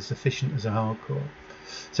near as efficient as a hardcore.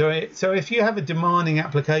 So if you have a demanding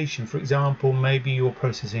application, for example, maybe you're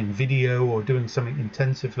processing video or doing something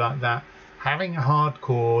intensive like that, having a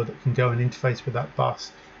hardcore that can go and interface with that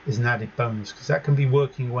bus is an added bonus, because that can be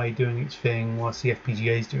working away doing its thing whilst the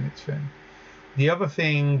FPGA is doing its thing. The other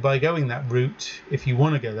thing, by going that route, if you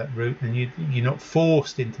want to go that route, and you're not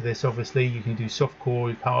forced into this, obviously, you can do soft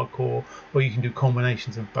core, hardcore, or you can do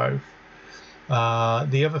combinations of both.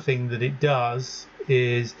 The other thing that it does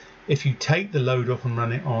is, if you take the load off and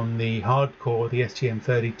run it on the hardcore, the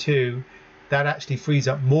STM32, that actually frees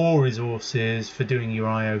up more resources for doing your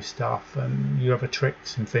I/O stuff, and you have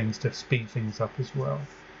tricks and things to speed things up as well.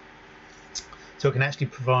 So it can actually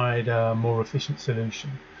provide a more efficient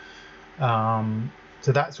solution.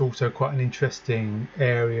 So that's also quite an interesting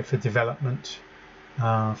area for development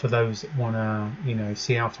for those that want to, you know,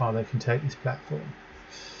 see how far they can take this platform.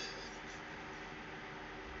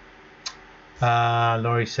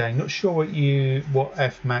 Laurie's saying, not sure what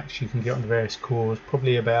F max you can get on the various cores,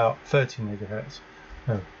 probably about 30 megahertz.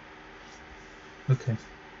 Oh, okay.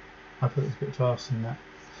 I thought it was a bit faster than that,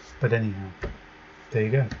 but anyhow, there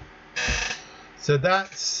you go. So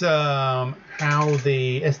that's how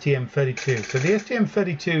the STM32. So the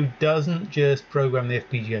STM32 doesn't just program the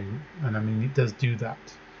FPGA, and I mean it does do that.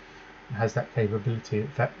 It has that capability. In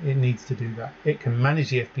fact, it needs to do that. It can manage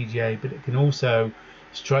the FPGA, but it can also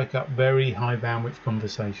strike up very high bandwidth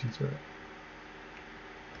conversations with it.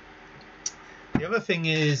 The other thing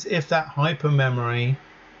is, if that hyper memory,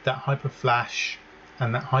 that hyper flash,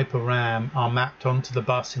 and that hyper RAM are mapped onto the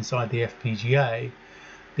bus inside the FPGA,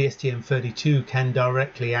 the STM32 can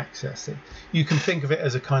directly access it. You can think of it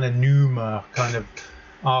as a kind of NUMA kind of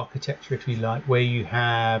architecture, if you like, where you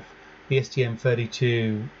have the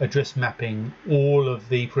STM32 address mapping all of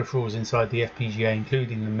the peripherals inside the FPGA,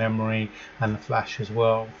 including the memory and the flash as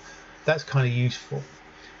well. That's kind of useful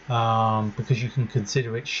because you can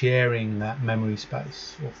consider it sharing that memory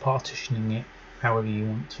space or partitioning it however you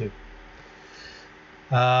want to.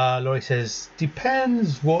 Laurie says,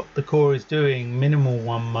 depends what the core is doing. Minimal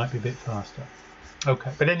one might be a bit faster.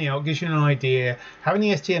 Okay, but anyhow, it gives you an idea. Having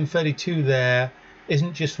the STM32 there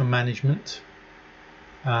isn't just for management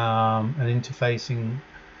and interfacing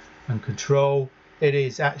and control. It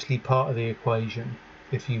is actually part of the equation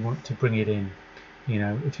if you want to bring it in. You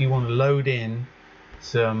know, if you want to load in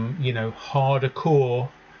some, you know, harder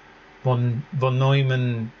core von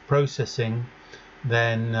Neumann processing,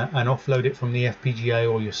 then and offload it from the FPGA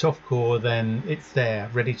or your soft core, then it's there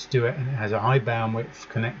ready to do it, and it has a high bandwidth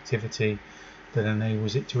connectivity that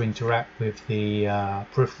enables it to interact with the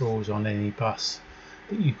peripherals on any bus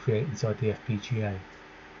that you create inside the FPGA.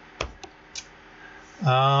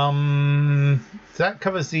 That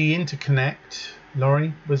covers the interconnect.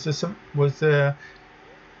 Laurie,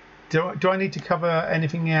 do I need to cover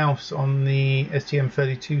anything else on the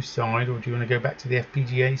STM32 side, or do you want to go back to the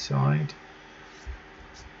FPGA side?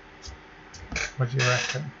 What do you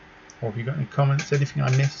reckon? Or have you got any comments? Anything I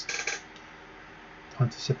missed? Time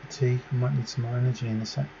to sip a tea. I might need some more energy in a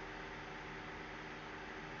sec.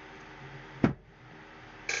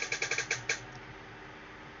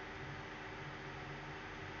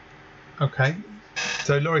 Okay.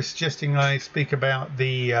 So Laurie's suggesting I speak about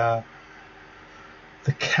the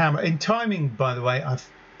camera. In timing, by the way, I've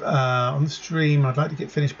on the stream. I'd like to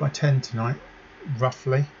get finished by 10 tonight,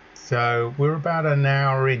 roughly. So we're about an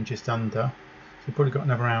hour in, just under. So we've probably got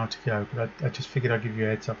another hour to go, but I just figured I'd give you a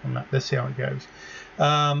heads up on that. Let's see how it goes.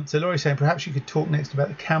 So Laurie's saying perhaps you could talk next about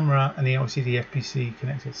the camera and the LCD FPC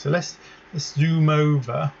connector. So let's zoom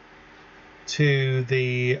over to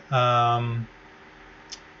the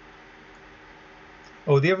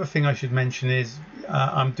the other thing I should mention is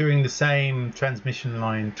I'm doing the same transmission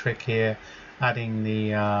line trick here, adding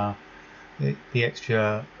the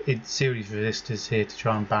extra series resistors here to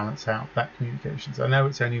try and balance out that communications. I know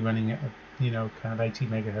it's only running at kind of 80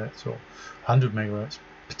 megahertz or 100 megahertz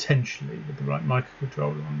potentially with the right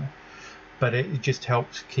microcontroller on there, but it just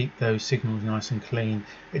helps keep those signals nice and clean.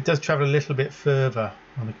 It does travel a little bit further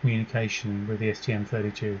on the communication with the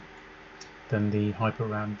STM32 than the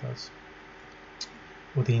HyperRAM does,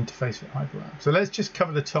 or the interface with HyperRAM. So let's just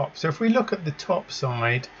cover the top. So if we look at the top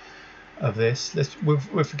side of this,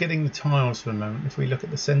 we're forgetting the tiles for a moment. If we look at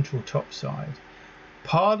the central top side,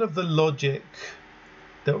 part of the logic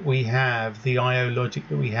that we have, the I/O logic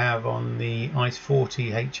that we have on the ICE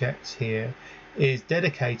 40 HX here, is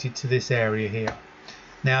dedicated to this area here.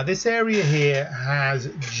 Now this area here has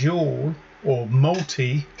dual or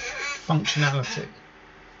multi functionality.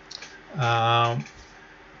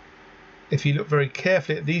 If you look very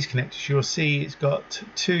carefully at these connectors, you'll see it's got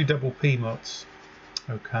 2 double PMODs,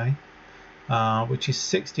 okay, which is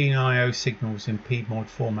 16 I/O signals in PMOD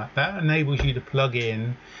format. That enables you to plug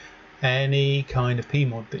in any kind of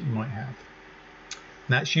PMOD that you might have.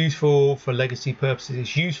 And that's useful for legacy purposes.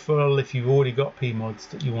 It's useful if you've already got PMODs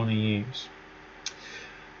that you want to use.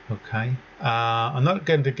 Okay, I'm not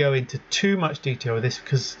going to go into too much detail with this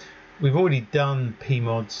because we've already done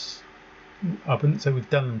PMODs. I wouldn't say we've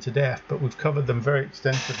done them to death, but we've covered them very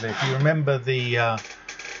extensively. If you remember the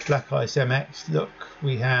Black Ice MX, look,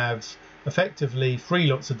 we have effectively 3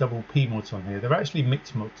 lots of double PMODs on here. They're actually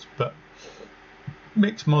mixed mods, but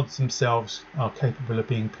mixed mods themselves are capable of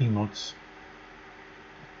being PMODs.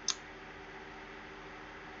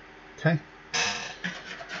 Okay,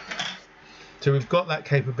 so we've got that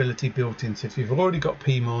capability built in. So if you've already got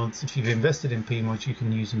PMODs, if you've invested in PMODs, you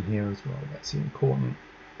can use them here as well. That's the important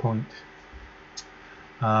point.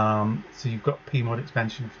 So you've got PMOD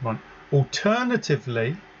expansion if you want.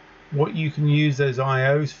 Alternatively, what you can use those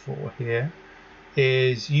IOs for here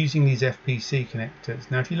is using these FPC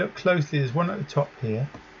connectors. Now if you look closely, there's one at the top here.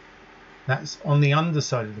 That's on the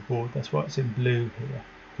underside of the board. That's why it's in blue here,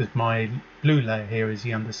 because my blue layer here is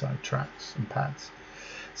the underside tracks and pads.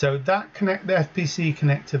 So that the FPC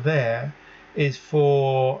connector there is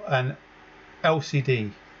for an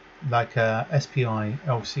LCD, like a SPI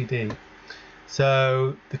LCD.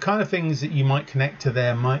 So the kind of things that you might connect to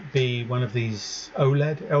there might be one of these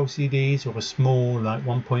OLED LCDs, or a small like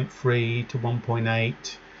 1.3 to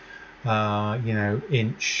 1.8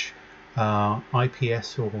 inch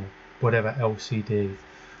IPS or whatever LCD.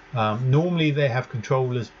 Normally they have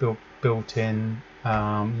controllers built in.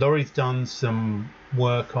 Laurie's done some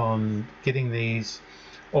work on getting these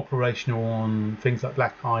operational on things like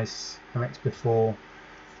Black Ice MX before.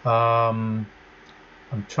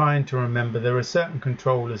 I'm trying to remember, there are certain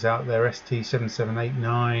controllers out there,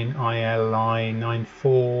 ST7789, ILI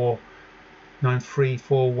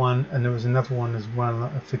 9341, and there was another one as well,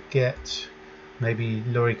 I forget, maybe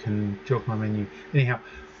Laurie can jog my menu. Anyhow,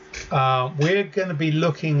 we're going to be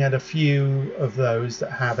looking at a few of those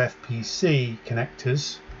that have FPC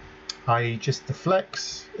connectors, i.e. just the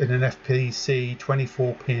flex in an FPC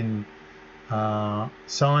 24 pin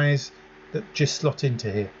size that just slot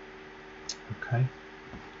into here. Okay,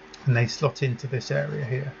 and they slot into this area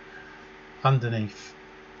here underneath.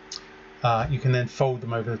 You can then fold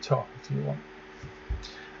them over the top if you want.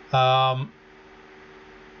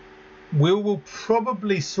 We will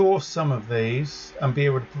probably source some of these and be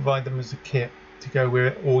able to provide them as a kit to go with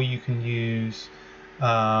it, or you can use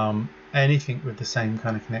anything with the same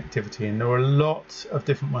kind of connectivity, and there are lots of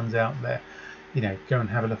different ones out there. You know, go and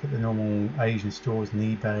have a look at the normal Asian stores and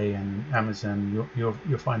eBay and Amazon. You'll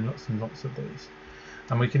find lots and lots of these.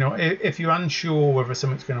 And we can, if you're unsure whether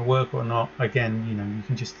something's going to work or not, again, you know, you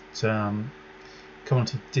can just come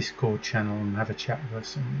onto the Discord channel and have a chat with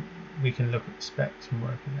us, and we can look at the specs and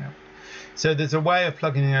work it out. So there's a way of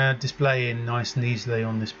plugging a display in nice and easily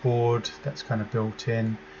on this board that's kind of built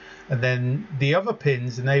in, and then the other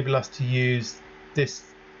pins enable us to use this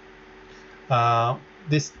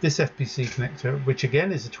this FPC connector, which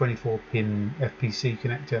again is a 24-pin FPC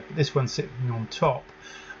connector, but this one's sitting on top,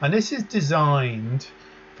 and this is designed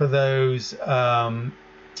for those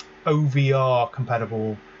OVR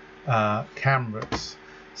compatible cameras.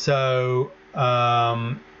 So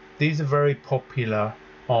these are very popular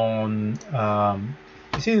on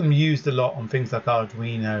you see them used a lot on things like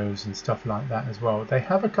Arduinos and stuff like that as well. They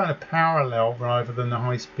have a kind of parallel rather than a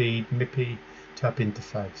high-speed MIPI type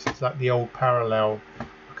interface. It's like the old parallel. I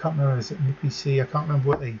can't remember, is it MIPI C? I can't remember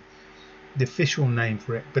what the official name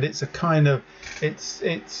for it, but it's a kind of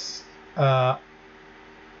it's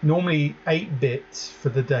normally 8 bits for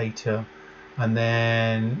the data, and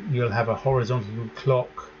then you'll have a horizontal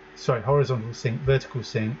sync, vertical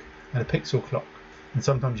sync, and a pixel clock. And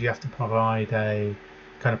sometimes you have to provide a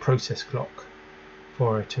kind of process clock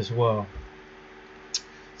for it as well.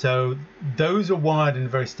 So those are wired in a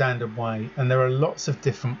very standard way, and there are lots of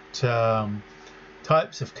different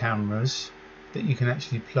types of cameras that you can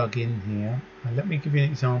actually plug in here. And let me give you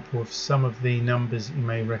an example of some of the numbers that you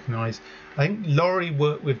may recognize. I think Laurie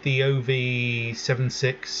worked with the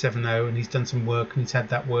OV7670, and he's done some work, and he's had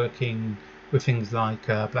that working with things like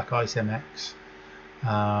Black Ice MX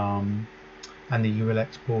and the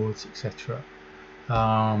ULX boards, etc.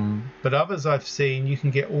 But others I've seen, you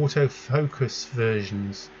can get autofocus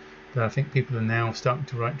versions that I think people are now starting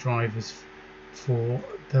to write drivers for.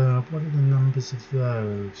 What are the numbers of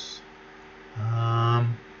those?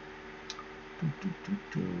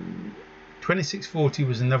 2640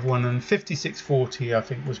 was another one, and 5640 I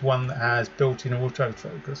think was one that has built-in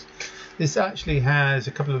autofocus. This actually has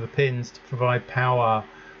a couple of the pins to provide power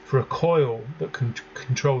for a coil that can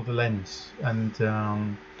control the lens, and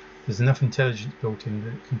there's enough intelligence built in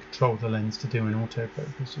that it can control the lens to do an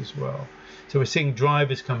autofocus as well. So we're seeing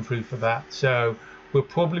drivers come through for that. So we'll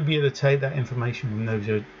probably be able to take that information from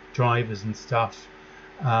those drivers and stuff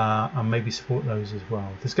and maybe support those as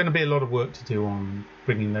well. There's going to be a lot of work to do on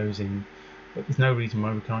bringing those in, but there's no reason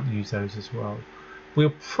why we can't use those as well.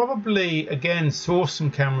 We'll probably again source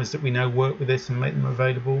some cameras that we know work with this and make them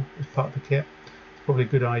available as part of the kit. It's probably a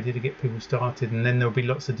good idea to get people started, and then there'll be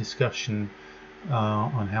lots of discussion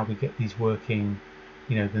on how we get these working,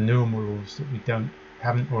 you know, the neural models that we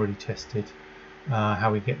haven't already tested,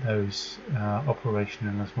 how we get those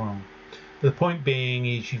operational as well. But the point being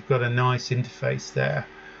is you've got a nice interface there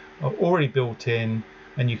already built in,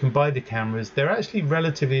 and you can buy the cameras. They're actually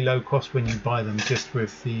relatively low cost when you buy them just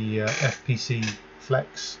with the FPC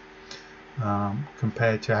Flex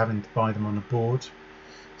compared to having to buy them on a board.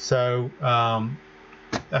 So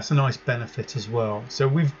that's a nice benefit as well. So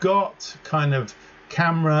we've got kind of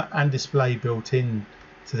camera and display built in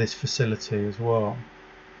to this facility as well.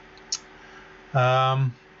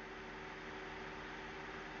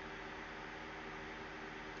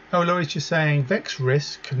 Oh, Laurie's just saying Vex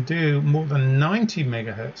RISC can do more than 90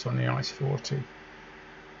 megahertz on the ICE40,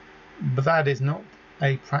 but that is not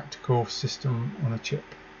a practical system on a chip.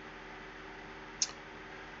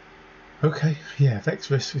 Okay, yeah, Vex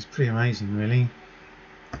RISC is pretty amazing, really.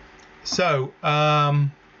 So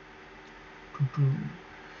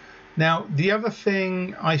now the other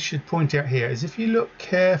thing I should point out here is if you look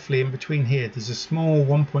carefully in between here, there's a small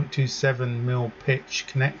 1.27mm pitch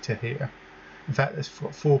connector here. In fact, there's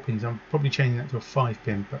 4 pins. I'm probably changing that to a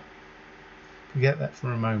 5-pin, but forget that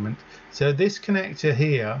for a moment. So this connector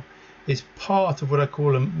here is part of what I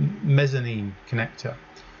call a mezzanine connector.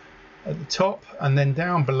 At the top and then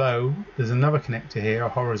down below, there's another connector here, a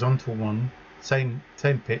horizontal one, same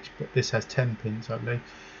pitch, but this has 10 pins, I believe.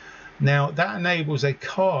 Now that enables a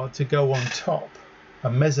card to go on top,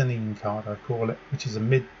 a mezzanine card I call it, which is a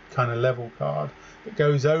mid kind of level card that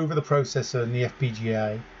goes over the processor and the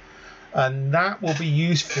FPGA. And that will be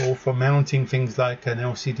useful for mounting things like an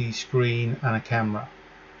LCD screen and a camera,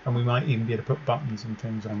 and we might even be able to put buttons and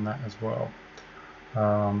things on that as well.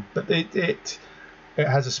 But it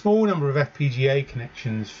has a small number of FPGA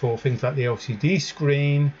connections for things like the LCD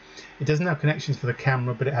screen. It doesn't have connections for the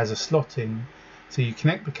camera, but it has a slot in, so you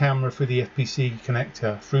connect the camera through the FPC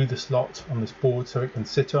connector through the slot on this board so it can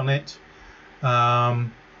sit on it. I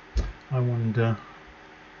wonder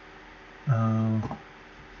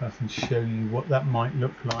I can show you what that might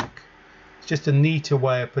look like. It's just a neater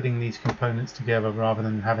way of putting these components together rather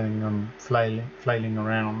than having them flailing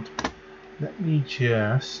around. Let me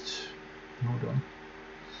just hold on.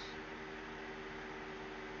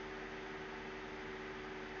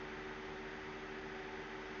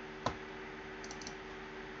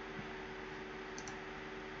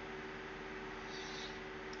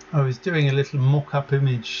 I was doing a little mock-up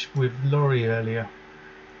image with Laurie earlier.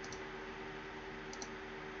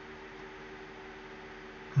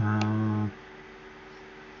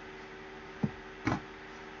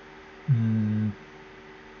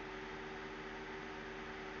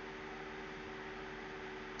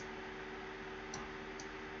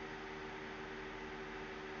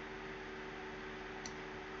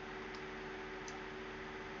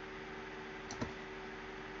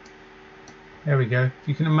 There we go. If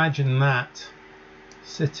you can imagine that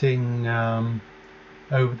sitting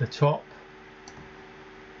over the top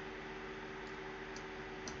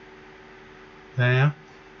there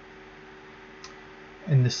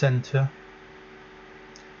in the center,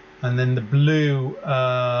 and then the blue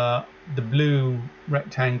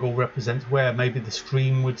rectangle represents where maybe the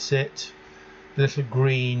stream would sit. The little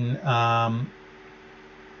green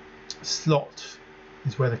slot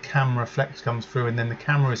is where the camera flex comes through, and then the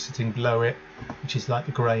camera is sitting below it, which is like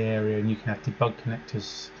the grey area, and you can have debug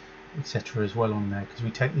connectors, etc. as well on there, because we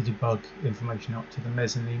take the debug information up to the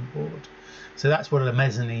mezzanine board. So that's what a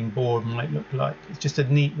mezzanine board might look like. It's just a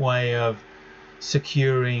neat way of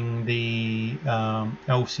securing the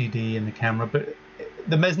LCD and the camera, but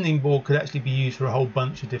the mezzanine board could actually be used for a whole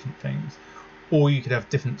bunch of different things, or you could have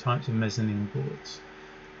different types of mezzanine boards.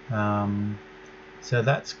 So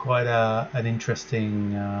that's quite an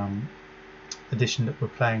interesting addition that we're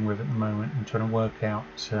playing with at the moment and trying to work out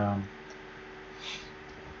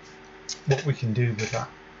what we can do with that.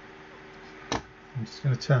 I'm just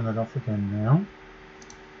going to turn that off again now.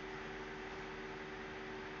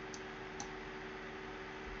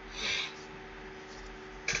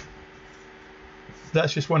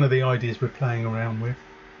 That's just one of the ideas we're playing around with.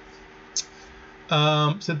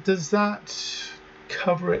 So does that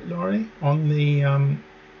cover it, Laurie, on the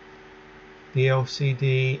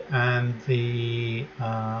LCD and the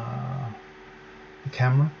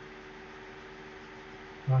camera?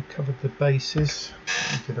 I covered the bases.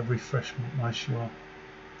 I did a refresh my sure.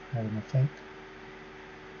 I think.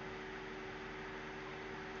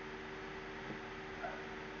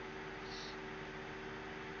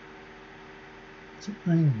 Is it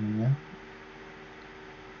raining now?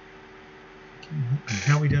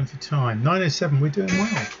 How are we doing for time? 9:07. We're doing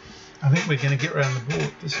well. I think we're going to get around the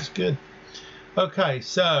board. This is good. Okay,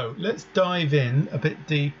 so let's dive in a bit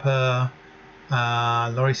deeper.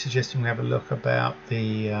 Laurie suggesting we have a look about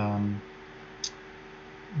the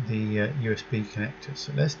USB connector.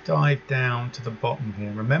 So let's dive down to the bottom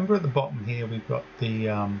here. Remember, at the bottom here we've got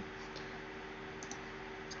the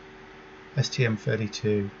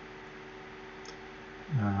STM32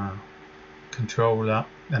 controller,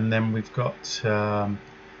 and then we've got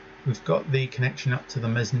the connection up to the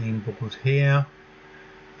mezzanine board here,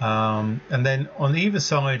 and then on either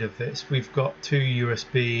side of this we've got two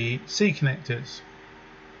USB-C connectors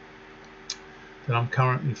that I'm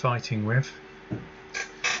currently fighting with.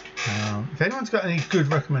 If anyone's got any good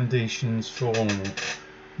recommendations for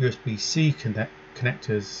USB-C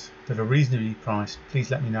connectors that are reasonably priced,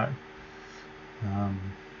 please let me know.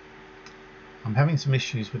 I'm having some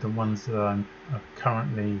issues with the ones that I'm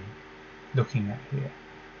currently looking at here,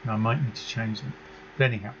 and I might need to change them. But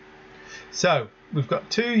anyhow, so we've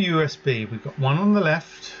got two USB. We've got one on the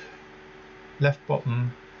left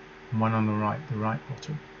bottom, and one on the right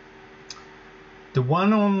bottom. The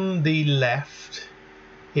one on the left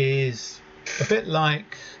is a bit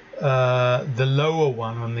like the lower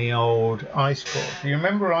one on the old iScore. Do you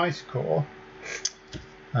remember iScore?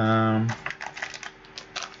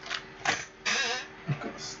 I've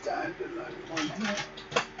got a standalone one here.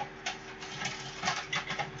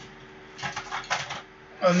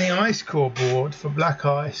 On the iScore board for black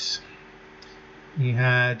ice, you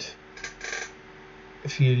had,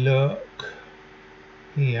 if you look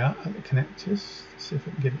here at the connectors, let's see if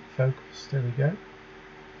we can get it focused. There we go.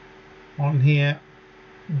 On here,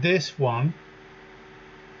 this one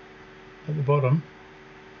at the bottom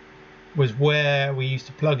was where we used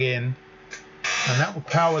to plug in, and that will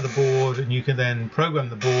power the board, and you can then program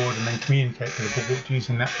the board and then communicate to the board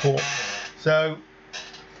using that port. So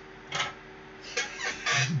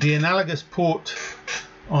the analogous port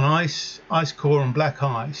on iScore and black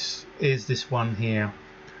ice is this one here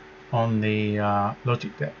on the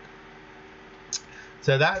logic deck.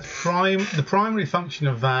 So that's the primary function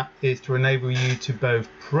of that is to enable you to both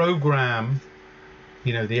program,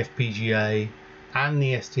 the FPGA and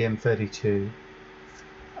the STM32,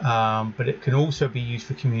 but it can also be used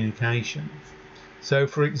for communication. So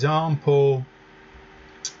for example,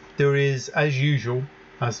 there is, as usual,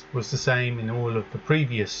 as was the same in all of the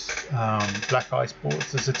previous black ice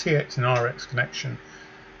boards, there's a TX and RX connection,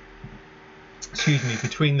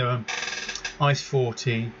 between the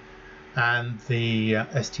ICE40 and the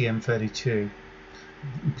STM32,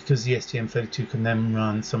 because the STM32 can then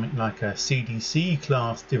run something like a CDC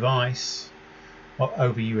class device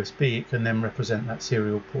over USB. It can then represent that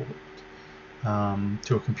serial port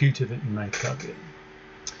to a computer that you may plug in.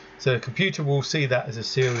 So a computer will see that as a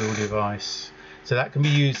serial device. So that can be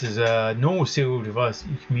used as a normal serial device that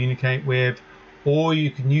you communicate with, or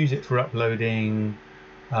you can use it for uploading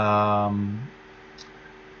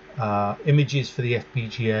images for the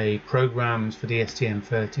FPGA, programs for the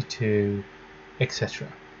STM32, etc.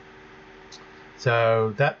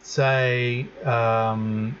 So that's a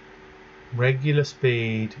regular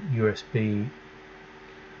speed USB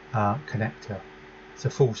connector. It's a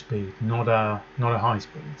full speed, not a high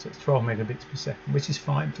speed. So it's 12 megabits per second, which is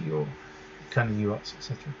fine for your kind of UARTs,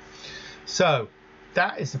 etc. So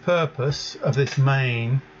that is the purpose of this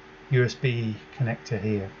main USB connector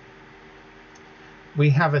here. We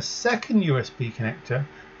have a second USB connector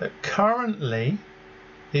that currently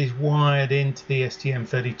is wired into the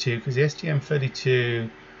STM32, because the STM32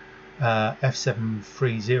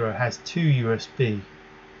 F730 has 2 USB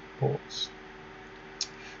ports.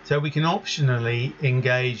 So we can optionally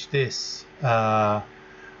engage this USB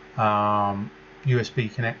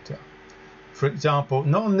connector. For example,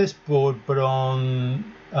 not on this board, but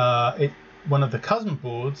on one of the cousin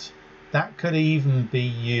boards, that could even be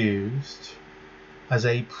used as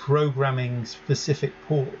a programming specific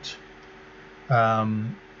port.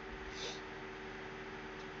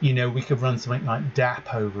 You know, we could run something like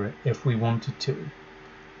DAP over it if we wanted to,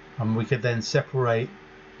 and we could then separate,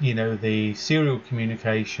 you know, the serial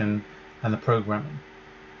communication and the programming.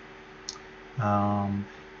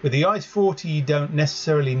 With the ICE40 you don't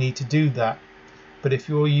necessarily need to do that, but if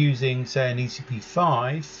you're using, say, an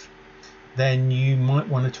ECP5, then you might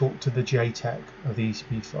want to talk to the JTAG of the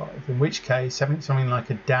ECP5, in which case having something like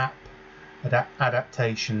a DAP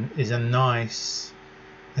adaptation is a nice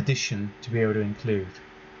addition to be able to include.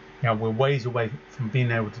 Now, we're ways away from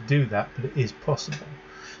being able to do that, but it is possible.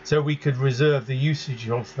 So we could reserve the usage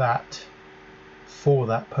of that for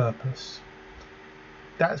that purpose.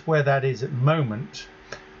 That's where that is at the moment,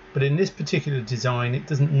 but in this particular design it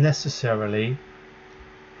doesn't necessarily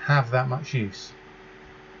have that much use.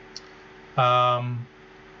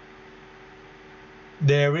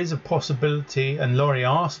 There is a possibility, and Laurie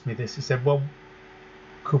asked me this, he said, well,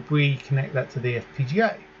 could we connect that to the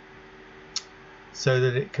FPGA so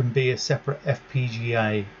that it can be a separate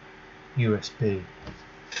FPGA USB?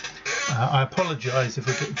 I apologize if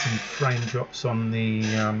we're getting some frame drops on the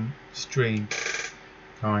stream,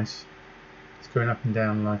 guys. It's going up and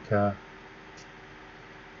down like a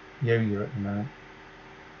yo-yo at the moment.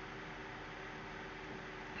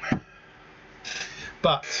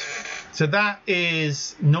 But so that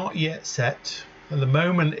is not yet set. At the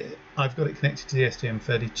moment I've got it connected to the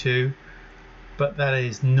STM32, but that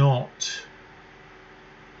is not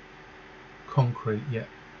concrete yet.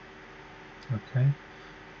 Okay,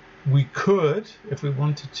 we could, if we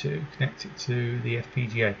wanted to, connect it to the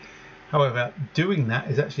FPGA. However, doing that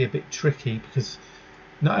is actually a bit tricky, because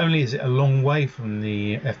not only is it a long way from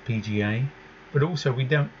the FPGA, but also we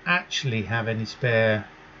don't actually have any spare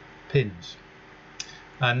pins.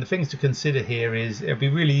 And the things to consider here is it'd be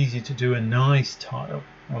really easy to do a nice tile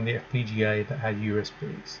on the FPGA that had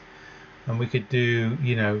USBs, and we could do,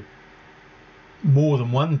 you know, more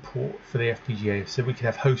than one port for the FPGA. So we could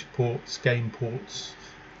have host ports, game ports,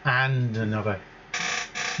 and another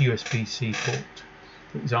USB-C port,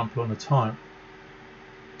 for example, on a tile.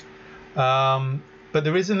 But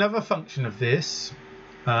there is another function of this,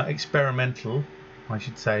 experimental, I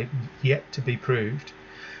should say, yet to be proved.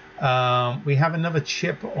 We have another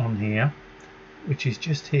chip on here, which is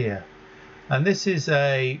just here, and this is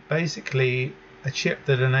basically a chip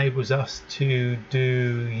that enables us to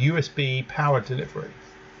do USB power delivery.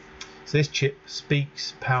 So this chip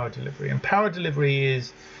speaks power delivery, and power delivery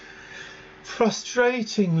is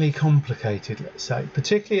frustratingly complicated, let's say,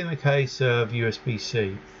 particularly in the case of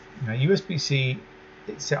USB-C. Now, USB-C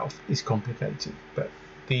itself is complicated, but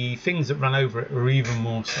the things that run over it are even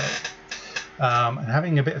more so. And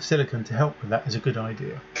having a bit of silicon to help with that is a good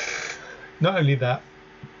idea. Not only that,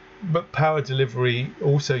 but power delivery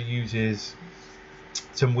also uses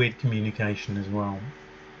some weird communication as well.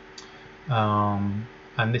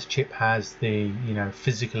 And this chip has the, you know,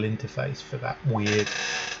 physical interface for that weird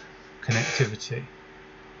connectivity.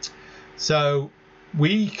 So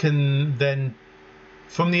we can then,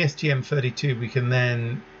 from the STM32, we can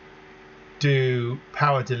then do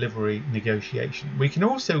power delivery negotiation. We can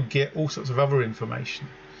also get all sorts of other information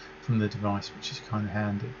from the device, which is kind of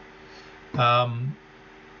handy.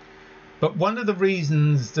 But one of the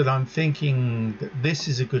reasons that I'm thinking that this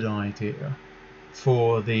is a good idea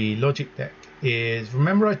for the logic deck is,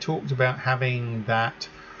 remember I talked about having that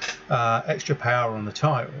extra power on the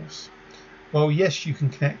tiles. Well, yes, you can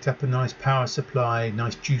connect up a nice power supply,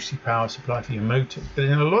 nice juicy power supply for your motor, but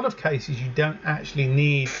in a lot of cases you don't actually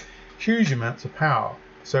need huge amounts of power.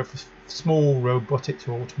 So for small robotics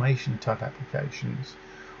or automation type applications,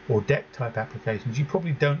 or deck type applications, you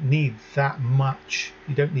probably don't need that much.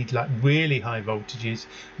 You don't need like really high voltages,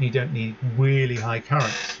 and you don't need really high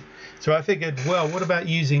currents. So I figured, well, what about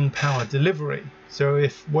using power delivery? So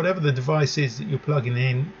if whatever the device is that you're plugging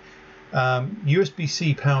in,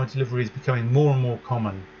 USB-C power delivery is becoming more and more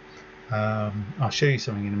common. I'll show you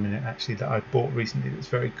something in a minute actually that I bought recently that's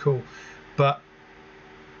very cool. But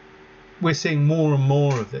we're seeing more and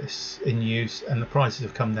more of this in use, and the prices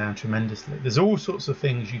have come down tremendously. There's all sorts of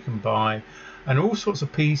things you can buy, and all sorts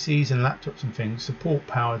of PCs and laptops and things support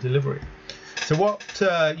power delivery. So what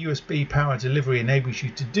USB power delivery enables you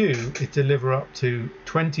to do is deliver up to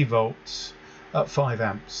 20 volts at 5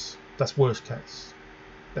 amps. That's worst case.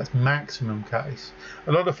 That's maximum case.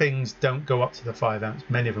 A lot of things don't go up to the 5 amps.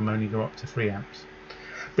 Many of them only go up to 3 amps.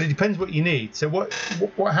 But it depends what you need. So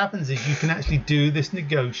what happens is you can actually do this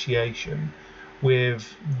negotiation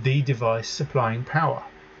with the device supplying power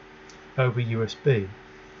over USB.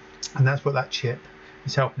 And that's what that chip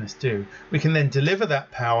is helping us do. We can then deliver that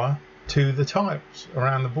power to the tiles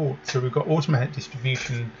around the board. So we've got automatic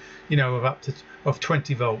distribution, you know, of up to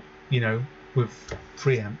 20 volt, you know, with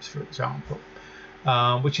 3 amps, for example,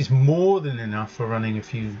 which is more than enough for running a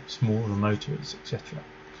few smaller motors, etc.,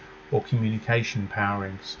 or communication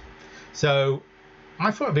powerings. So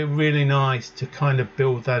I thought it'd be really nice to kind of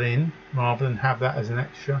build that in rather than have that as an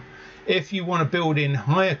extra. If you want to build in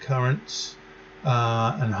higher currents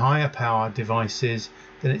and higher power devices,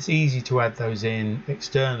 then it's easy to add those in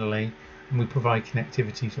externally, and we provide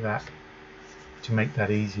connectivity for that to make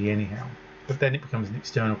that easy anyhow. But then it becomes an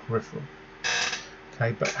external peripheral.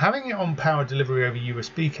 Okay, but having it on power delivery over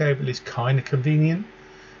USB cable is kind of convenient,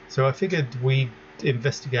 so I figured we'd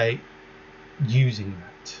investigate using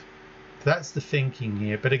that. That's the thinking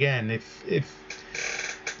here. But again, if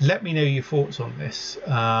let me know your thoughts on this.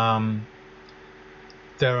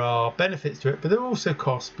 There are benefits to it, but there are also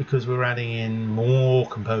costs because we're adding in more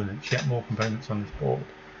components, yet more components on this board.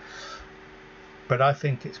 But I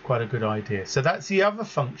think it's quite a good idea. So that's the other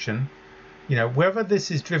function. You know, whether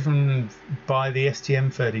this is driven by the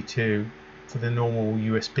STM32 for the normal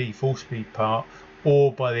USB full speed part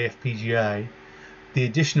or by the FPGA, the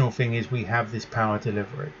additional thing is we have this power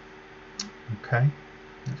delivery. Okay,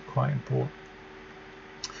 that's quite important.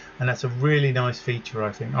 And that's a really nice feature,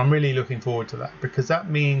 I think. I'm really looking forward to that, because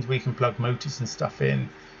that means we can plug motors and stuff in,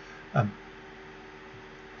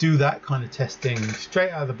 do that kind of testing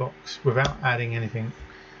straight out of the box without adding anything,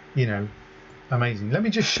 you know, amazing. Let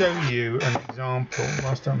me just show you an example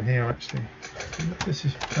whilst I'm here actually. This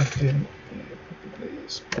is plugged in.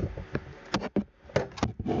 Please.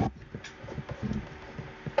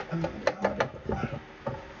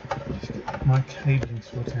 Just get my cabling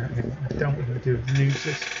sorted out here. I don't want to do is lose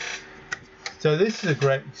this. So this is a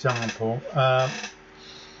great example. I'm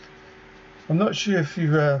not sure if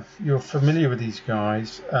you're familiar with these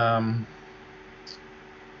guys, but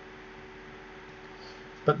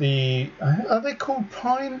are they called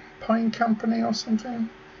Pine Company or something?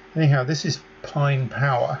 Anyhow, this is Pine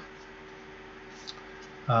Power,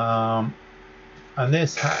 and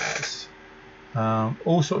this has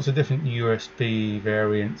all sorts of different USB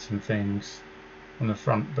variants and things on the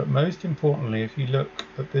front. But most importantly, if you look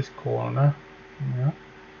at this corner, yeah,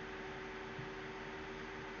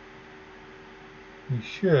 you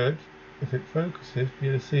should, if it focuses, be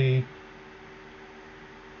able to see.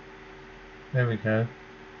 There we go.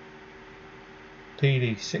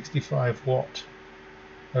 PD 65 watt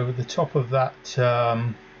over the top of that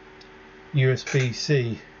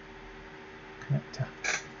USB-C connector.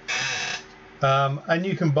 And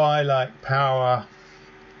you can buy like power,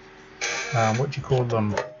 what do you call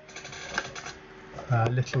them?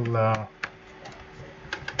 Little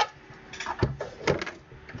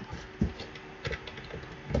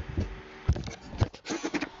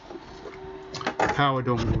power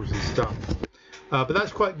dongles and stuff. But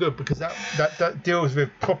that's quite good, because that deals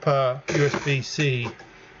with proper USB-C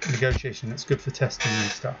negotiation. That's good for testing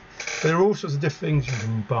and stuff. But there are all sorts of different things you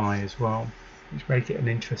can buy as well, which make it an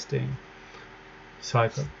interesting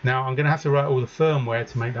cycle. Now I'm going to have to write all the firmware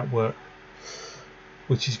to make that work,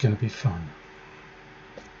 which is going to be fun.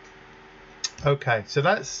 Okay, so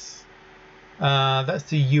that's the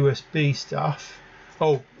USB stuff.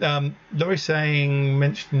 Oh, Laurie's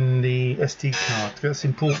mentioned the SD card. That's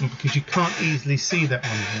important because you can't easily see that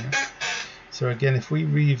on here. So again, if we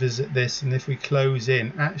revisit this and if we close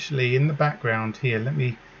in, actually in the background here, let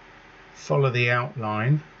me follow the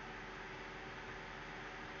outline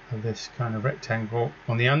of this kind of rectangle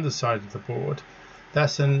on the underside of the board.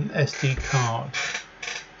 That's an SD card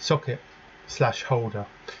socket / holder.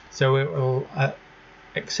 So it will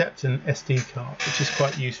accept an SD card, which is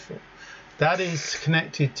quite useful. That is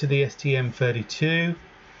connected to the STM32,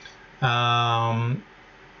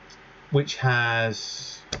 which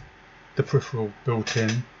has the peripheral built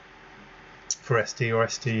in for SD or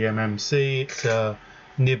STMMC. It's a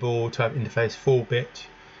nibble type interface, 4-bit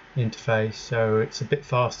interface, so it's a bit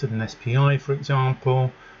faster than SPI, for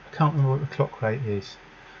example. I can't remember what the clock rate is,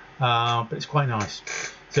 but it's quite nice.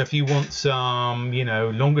 So if you want some, you know,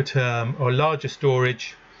 longer term or larger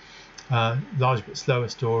storage, larger but slower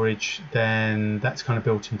storage, then that's kind of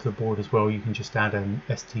built into the board as well. You can just add an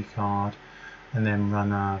SD card and then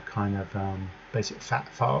run a kind of basic FAT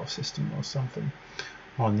file system or something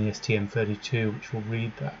on the STM32, which will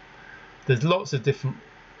read that. There's lots of different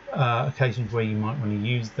occasions where you might want to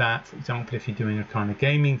use that. For example, if you're doing a kind of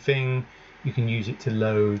gaming thing, you can use it to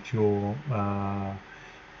load your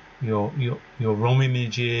ROM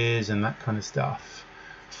images and that kind of stuff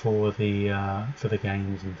for the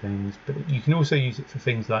games and things. But you can also use it for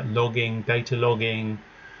things like logging, data logging,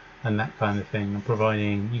 and that kind of thing. And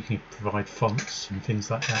you can provide fonts and things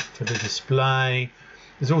like that for the display.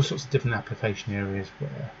 There's all sorts of different application areas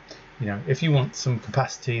where, you know, if you want some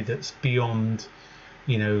capacity that's beyond,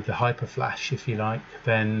 you know, the hyper flash, if you like,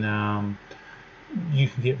 then you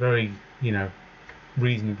can get very, you know,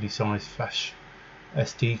 reasonably sized flash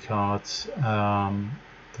SD cards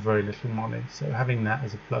for very little money. So having that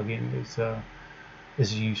as a plug-in is a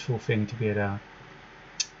useful thing to be able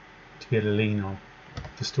to lean on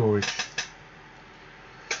for storage.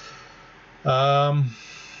 The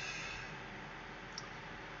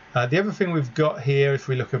other thing we've got here, if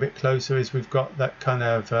we look a bit closer, is we've got that kind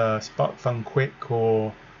of SparkFun Quick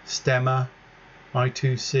or Stemma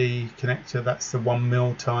I2C connector. That's the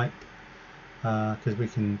 1mm type, because we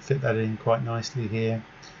can fit that in quite nicely here.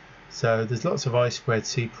 So there's lots of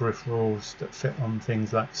I2C peripherals that fit on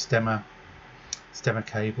things like Stemma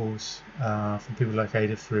cables from people like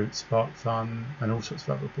Adafruit, SparkFun, and all sorts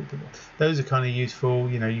of other people. Those are kind of useful.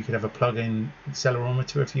 You know, you could have a plug-in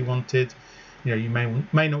accelerometer if you wanted. You know, you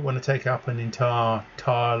may not want to take up an entire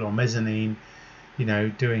tile or mezzanine, you know,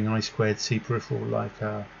 doing I2C peripheral like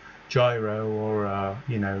a gyro or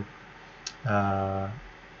you know,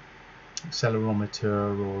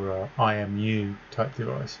 accelerometer or IMU type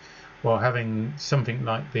device. Well, having something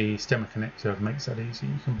like the Stemma connector makes that easy.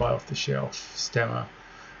 You can buy off the shelf Stemma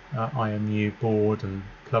IMU board and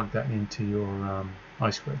plug that into your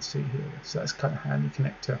I2C here. So that's kind of handy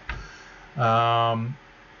connector.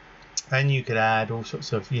 And you could add all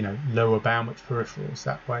sorts of, you know, lower bandwidth peripherals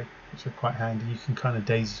that way, which are quite handy. You can kind of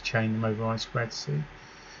daisy chain them over I2C.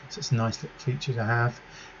 So it's a nice little feature to have.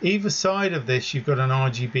 Either side of this, you've got an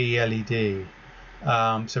RGB LED.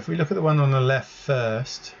 So if we look at the one on the left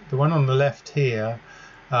first, the one on the left here,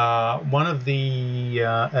 one of the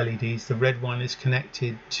LEDs, the red one, is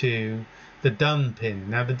connected to the done pin.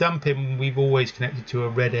 Now the done pin we've always connected to a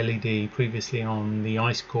red LED previously on the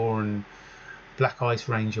Ice Core and Black Ice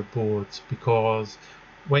Ranger boards, because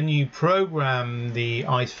when you program the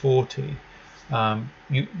Ice 40,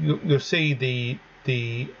 you'll see the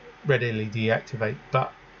red LED activate,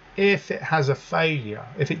 but if it has a failure,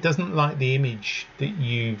 if it doesn't like the image that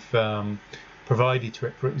you've provided to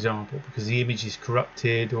it, for example, because the image is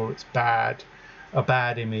corrupted or it's a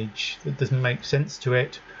bad image that doesn't make sense to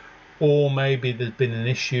it, or maybe there's been an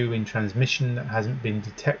issue in transmission that hasn't been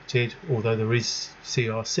detected, although there is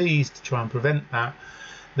CRCs to try and prevent that,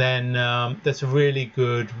 then that's a really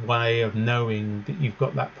good way of knowing that you've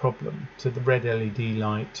got that problem. So the red LED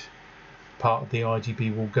light part of the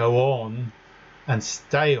RGB will go on and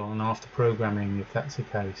stay on after programming if that's the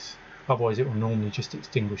case. Otherwise it will normally just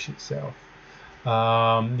extinguish itself.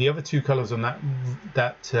 The other two colors on that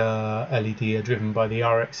LED are driven by the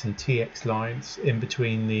RX and TX lines in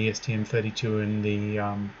between the STM32 and the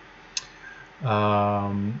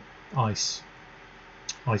ICE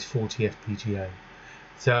 40 FPGA.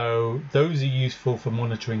 So those are useful for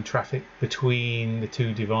monitoring traffic between the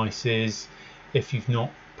two devices. If you've not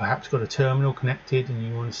perhaps got a terminal connected and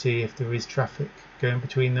you want to see if there is traffic going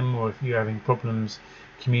between them, or if you're having problems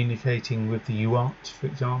communicating with the UART, for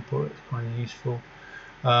example, it's kind of useful.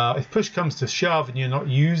 If push comes to shove and you're not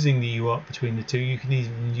using the UART between the two, you can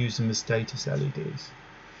even use them as status LEDs,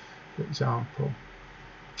 for example.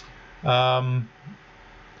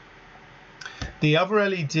 The other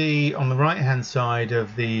LED on the right hand side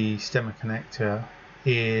of the Stemma connector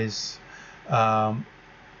is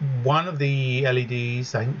one of the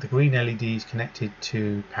LEDs, I think the green LED, is connected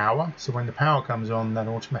to power. So when the power comes on, that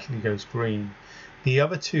automatically goes green. The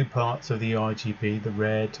other two parts of the RGB, the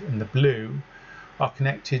red and the blue, are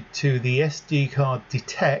connected to the SD card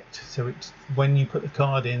detect. So when you put the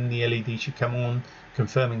card in, the LED should come on,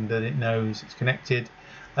 confirming that it knows it's connected.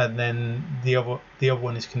 and then the other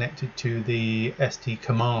one is connected to the SD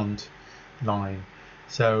command line.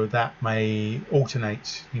 So that may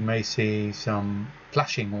alternate. You may see some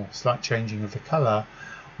flashing or slight changing of the color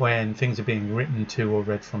when things are being written to or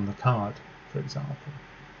read from the card, for example.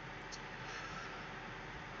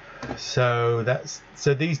 So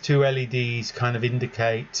these two LEDs kind of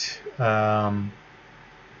indicate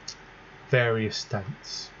various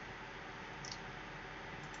states.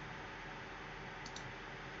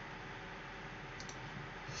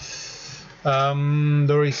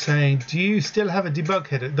 Laurie's saying, do you still have a debug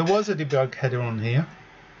header? There was a debug header on here,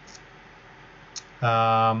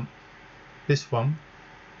 this one,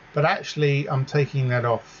 but actually I'm taking that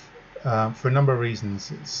off for a number of reasons.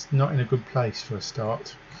 It's not in a good place for a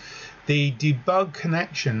start. The debug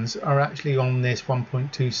connections are actually on this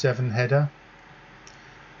 1.27 header,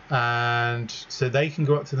 and so they can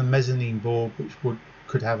go up to the mezzanine board, which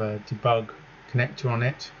could have a debug connector on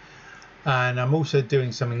it. And I'm also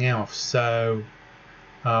doing something else. So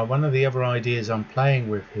one of the other ideas I'm playing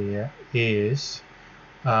with here is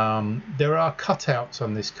there are cutouts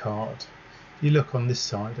on this card. If you look on this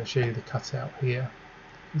side, I'll show you the cutout here.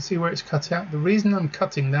 You see where it's cut out? The reason I'm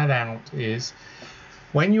cutting that out is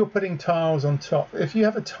when you're putting tiles on top, if you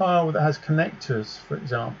have a tile that has connectors, for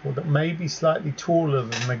example, that may be slightly taller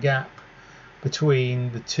than the gap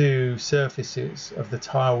between the two surfaces of the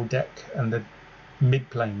tile deck and the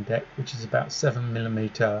mid-plane deck, which is about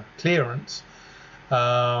 7mm clearance,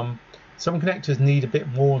 some connectors need a bit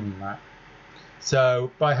more than that.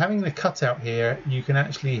 So by having the cutout here, you can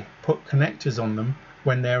actually put connectors on them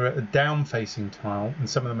when they're at a down-facing tile, and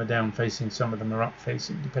some of them are down-facing, some of them are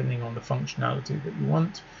up-facing, depending on the functionality that you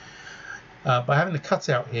want. By having the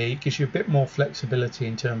cutout here, it gives you a bit more flexibility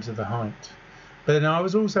in terms of the height. But then I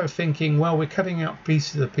was also thinking, well, we're cutting out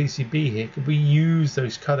pieces of PCB here. Could we use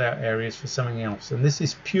those cutout areas for something else? And this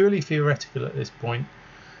is purely theoretical at this point.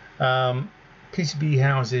 PCB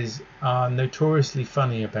houses are notoriously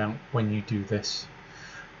funny about when you do this.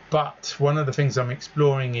 But one of the things I'm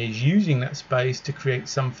exploring is using that space to create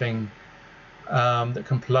something that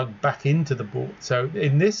can plug back into the board. So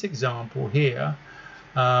in this example here,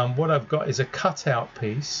 what I've got is a cutout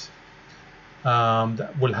piece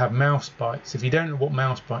that will have mouse bites. If you don't know what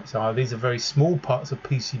mouse bites are, these are very small parts of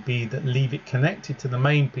PCB that leave it connected to the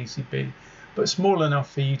main PCB, but small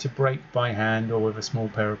enough for you to break by hand or with a small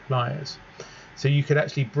pair of pliers. So you could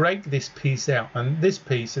actually break this piece out, and this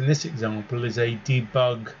piece in this example is a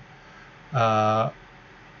debug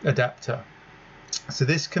adapter. So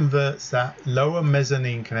this converts that lower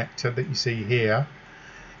mezzanine connector that you see here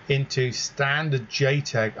into standard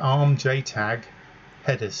JTAG, ARM JTAG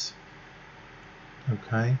headers.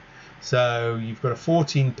 Okay, so you've got a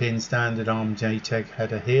 14-pin standard ARM JTAG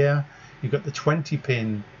header here, you've got the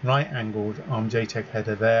 20-pin right-angled ARM JTAG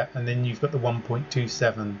header there, and then you've got the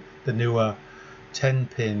 1.27, the newer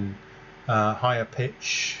 10-pin higher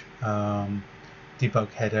pitch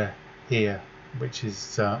debug header here, which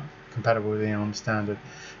is compatible with the ARM standard.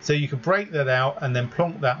 So you could break that out and then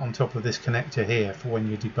plonk that on top of this connector here for when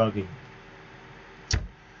you're debugging.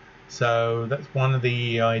 So that's one of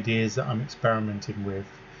the ideas that I'm experimenting with,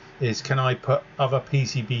 is can I put other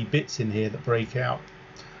PCB bits in here that break out?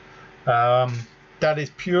 That is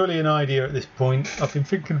purely an idea at this point. I've been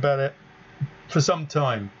thinking about it for some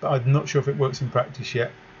time, but I'm not sure if it works in practice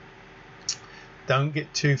yet. Don't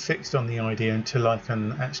get too fixed on the idea until I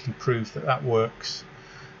can actually prove that that works.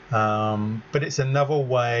 But it's another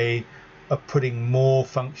way of putting more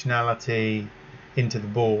functionality into the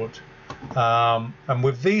board. And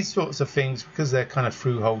with these sorts of things, because they're kind of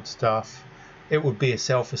through-hole stuff, it would be a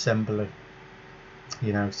self-assembly,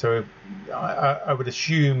 you know. So I would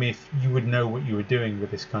assume if you would know what you were doing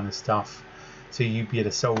with this kind of stuff, so you'd be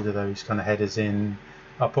able to solder those kind of headers in.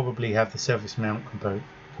 I'll probably have the surface mount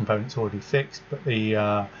components already fixed, but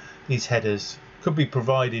these headers could be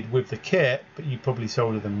provided with the kit, but you probably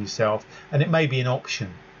solder them yourself, and it may be an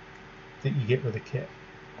option that you get with the kit.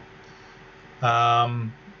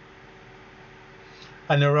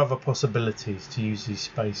 And there are other possibilities to use these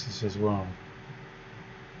spaces as well.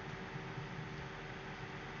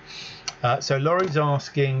 So Laurie's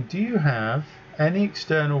asking, do you have any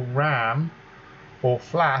external RAM or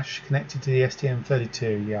flash connected to the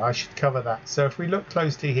STM32? Yeah, I should cover that. So if we look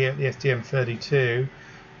closely here at the STM32,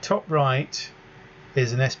 top right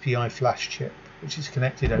is an SPI flash chip, which is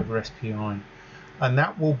connected over SPI. And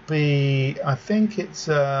that will be, I think it's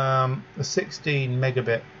a 16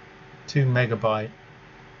 megabit, 2 megabyte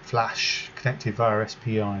flash connected via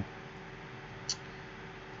SPI.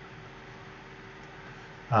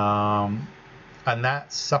 And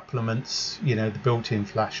that supplements, you know, the built-in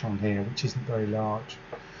flash on here, which isn't very large.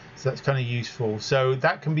 So that's kind of useful. So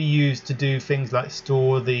that can be used to do things like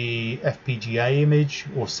store the FPGA image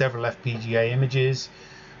or several FPGA images,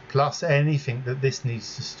 plus anything that this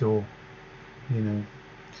needs to store. You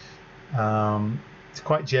know, it's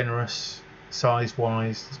quite generous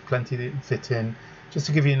size-wise. There's plenty that it can fit in. Just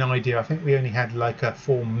to give you an idea, I think we only had like a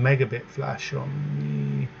 4 megabit flash on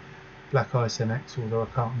the Black Ice MX, although I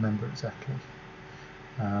can't remember exactly.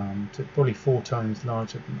 So probably 4 times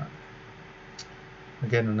larger than that.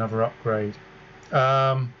 Again, another upgrade.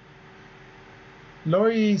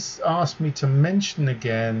 Laurie's asked me to mention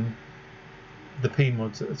again the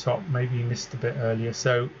PMODs at the top. Maybe you missed a bit earlier.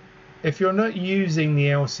 So if you're not using the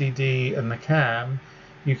LCD and the cam,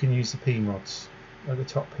 you can use the PMODs at the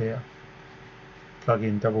top here. Plug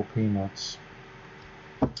in double PMODs.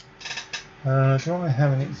 Do you want to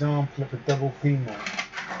have an example of a double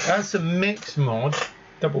PMOD? That's a mix mod,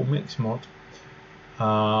 double mix mod. The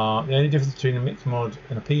only difference between a mix mod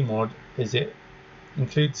and a PMOD is it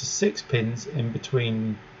includes the 6 pins in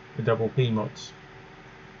between the double PMODs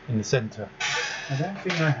in the center. I don't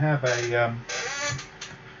think I have a.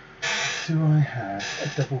 Do I have a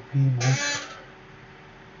double PMOD?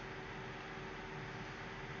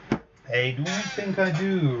 I don't think I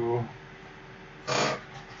do.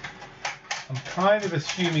 I'm kind of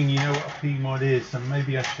assuming you know what a PMOD is, so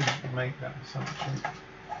maybe I shouldn't make that assumption.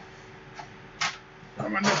 I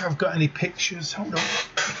wonder if I've got any pictures. Hold on.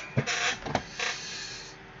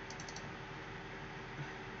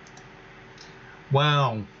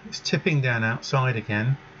 Wow, it's tipping down outside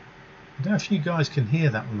again. I don't know if you guys can hear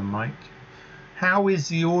that on the mic. How is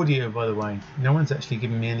the audio, by the way? No one's actually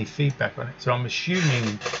given me any feedback on it, so I'm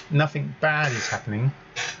assuming nothing bad is happening,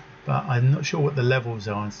 but I'm not sure what the levels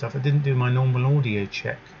are and stuff. I didn't do my normal audio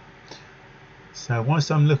check. So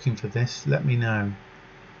whilst I'm looking for this, let me know.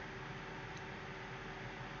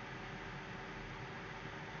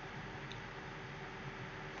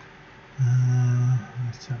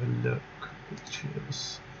 Let's have a look.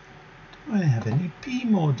 Pictures. Do I have any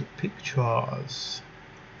PMOD pictures?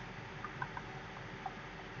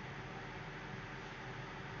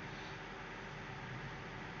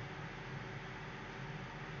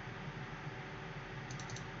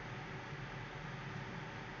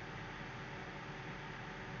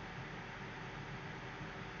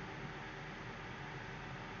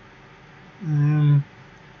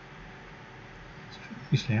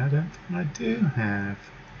 Usually I don't think I do have.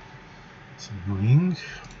 It's annoying.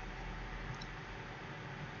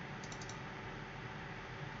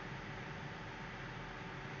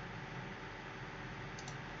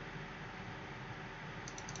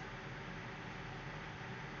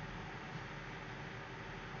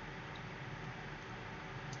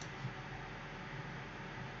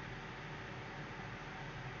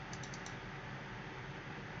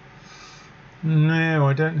 No,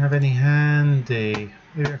 I don't have any handy.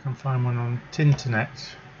 Maybe I can find one on Tinternet.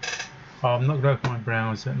 Oh, I'm not going to open my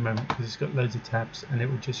browser at the moment because it's got loads of tabs and it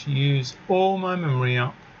will just use all my memory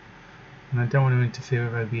up, and I don't want to interfere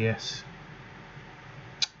with OBS.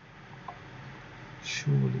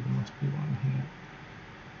 Surely there must be one here.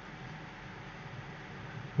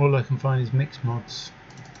 All I can find is mix mods.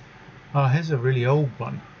 Oh, here's a really old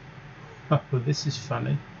one. Oh, this is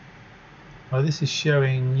funny. Oh, this is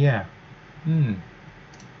showing, yeah.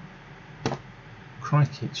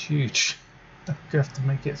 Crikey, it's huge. I'm going to have to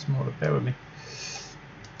make it smaller, bear with me.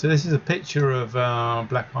 So this is a picture of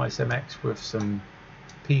Black Ice MX with some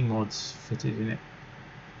PMODs fitted in it.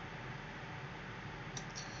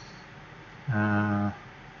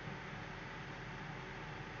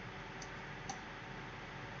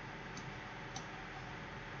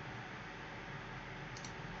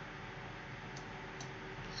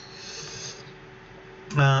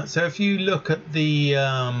 So if you look at the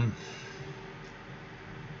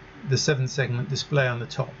 7-segment display on the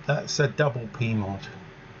top, that's a double PMOD,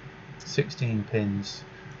 16 pins.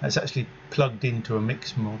 That's actually plugged into a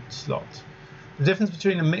mix mod slot. The difference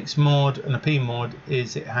between a mix mod and a PMOD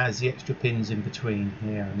is it has the extra pins in between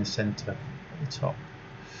here in the center at the top.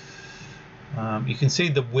 You can see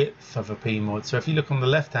the width of a PMOD. So if you look on the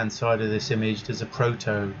left hand side of this image, there's a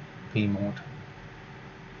proto PMOD.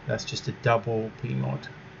 That's just a double PMOD.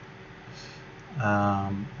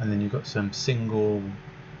 And then you've got some single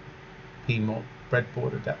PMOD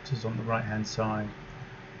breadboard adapters on the right hand side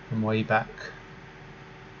from way back.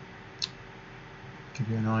 Give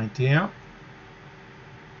you an idea.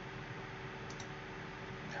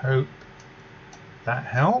 Hope that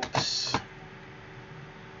helps.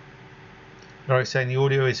 Laura's saying the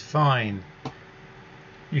audio is fine.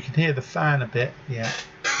 You can hear the fan a bit. Yeah,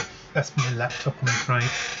 that's my laptop, I'm afraid.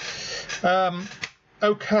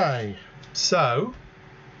 Okay, so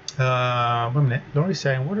 1 minute. Laurie's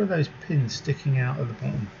saying, what are those pins sticking out at the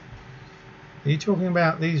bottom? Are you talking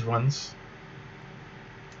about these ones?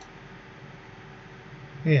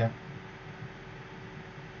 Here.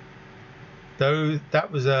 Though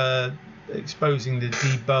that was exposing the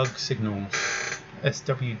debug signals.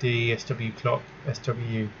 SWD, SW clock,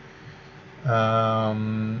 SW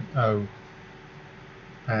O,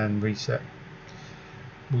 and reset.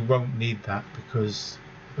 We won't need that because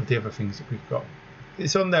of the other things that we've got.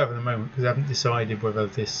 It's on there at the moment because I haven't decided whether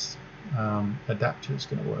this adapter is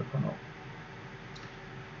going to work or not.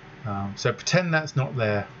 So pretend that's not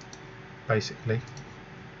there, basically.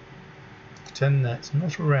 Pretend that's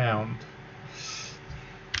not around.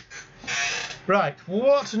 Right,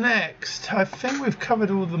 what next? I think we've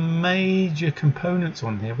covered all the major components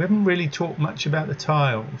on here. We haven't really talked much about the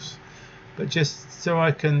tiles, but just so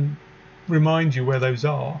I can remind you where those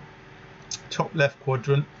are. Top left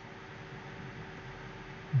quadrant,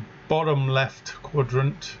 bottom left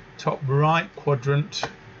quadrant, top right quadrant,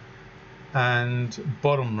 and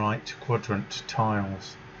bottom right quadrant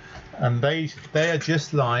tiles. And they are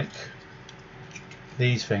just like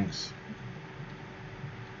these things.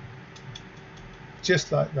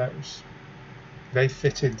 Just like those, they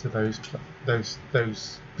fit into those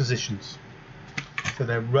positions. So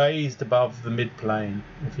they're raised above the mid plane,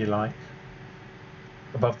 if you like,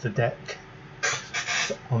 above the deck,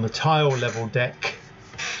 on the tile level deck.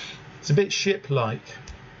 It's a bit ship-like,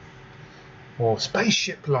 or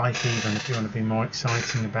spaceship-like even, if you want to be more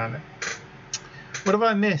exciting about it. What have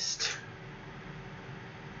I missed,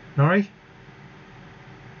 Norrie?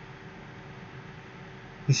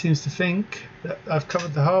 He seems to think that I've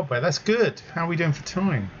covered the hardware. That's good. How are we doing for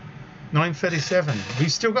time? 9:37.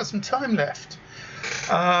 We've still got some time left.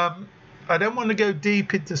 I don't want to go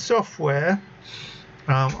deep into software.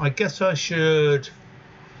 I guess I should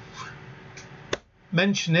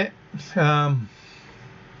mention it.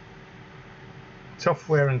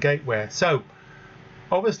 Software and gateware. So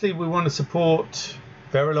obviously we want to support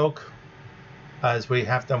Verilog, as we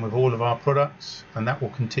have done with all of our products, and that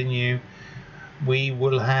will continue. We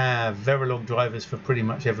will have Verilog drivers for pretty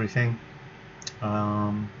much everything.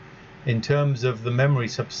 In terms of the memory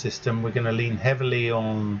subsystem, we're going to lean heavily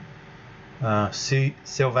on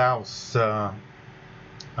Silval's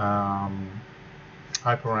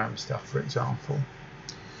HyperRAM stuff, for example.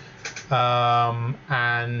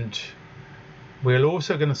 And we're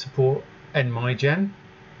also going to support NMyGen.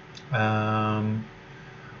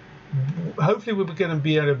 Hopefully we're going to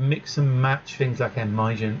be able to mix and match things like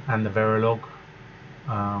NMyGen and the Verilog.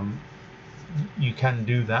 You can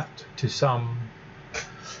do that to some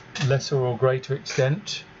lesser or greater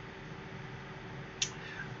extent.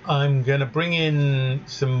 I'm going to bring in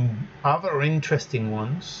some other interesting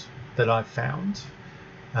ones that I've found.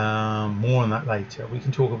 More on that later. We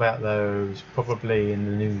can talk about those probably in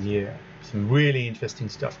the new year. Some really interesting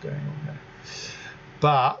stuff going on there.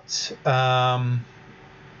 But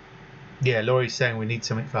yeah, Laurie's saying we need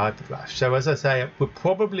something for HyperFlash. So as I say, we're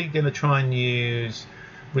probably going to try and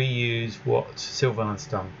reuse what Silvan's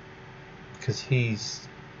done, because he's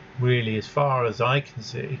really, as far as I can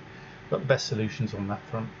see, got the best solutions on that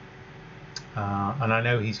front. And I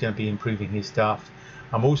know he's going to be improving his stuff.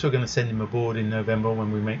 I'm also going to send him a board in November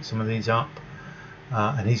when we make some of these up,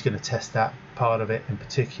 and he's going to test that part of it in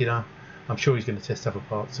particular. I'm sure he's going to test other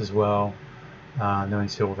parts as well, knowing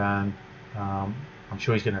Silvan. I'm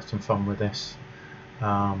sure he's going to have some fun with this.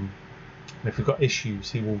 If we've got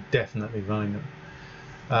issues, he will definitely find them.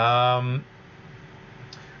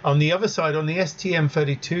 On the other side, on the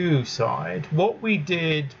STM32 side, what we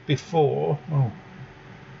did before...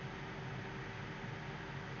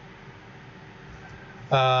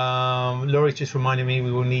 Laurie's just reminded me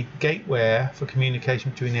we will need gateware for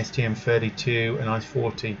communication between STM32 and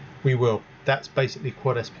ICE40. We will. That's basically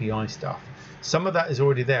quad SPI stuff. Some of that is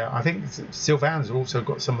already there. I think Silvan's also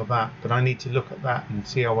got some of that, but I need to look at that and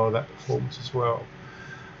see how well that performs as well.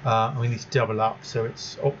 We need to double up so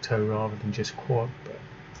it's octo rather than just quad, but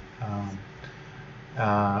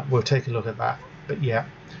we'll take a look at that. But yeah,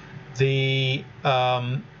 the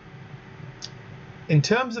in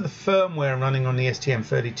terms of the firmware running on the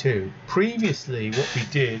STM32, previously what we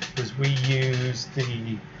did was we used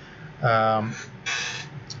the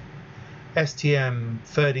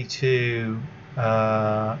STM32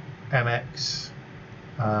 MX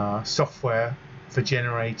software for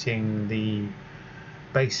generating the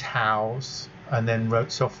base house, and then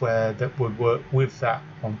wrote software that would work with that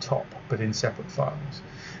on top, but in separate files.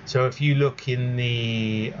 So if you look in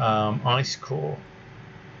the ICE core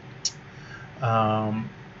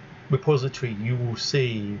repository, you will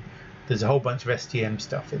see there's a whole bunch of STM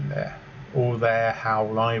stuff in there. all their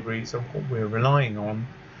HAL libraries are what we're relying on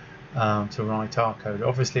to write our code.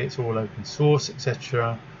 Obviously, it's all open source,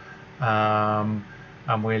 etc. And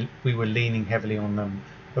we were leaning heavily on them.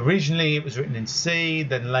 Originally, it was written in C.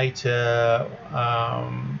 Then later,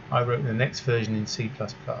 I wrote the next version in C++,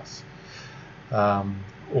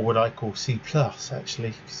 or what I call C++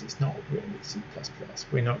 actually, because it's not really C++.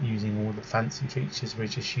 We're not using all the fancy features. We're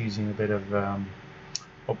just using a bit of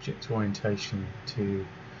object orientation to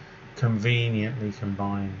conveniently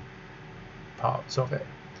combine parts of it.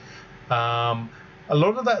 A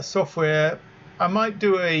lot of that software, I might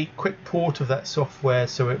do a quick port of that software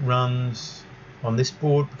so it runs on this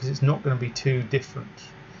board, because it's not going to be too different.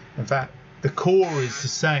 In fact, the core is the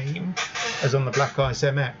same as on the Black Ice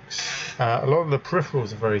MX. A lot of the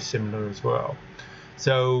peripherals are very similar as well.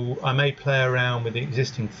 So I may play around with the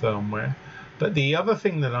existing firmware. But the other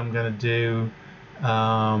thing that I'm going to do,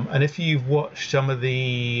 and if you've watched some of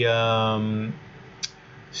the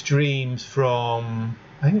streams from,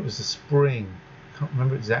 I think it was the spring, I can't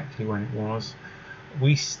remember exactly when it was,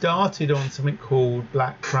 we started on something called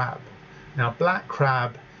Black Crab. Now, Black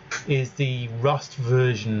Crab is the Rust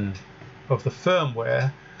version of the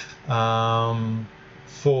firmware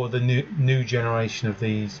for the new generation of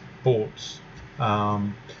these boards.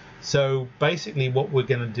 So basically, what we're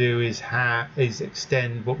going to do is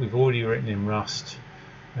extend what we've already written in Rust,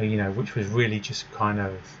 which was really just kind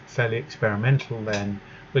of fairly experimental. Then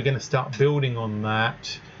we're going to start building on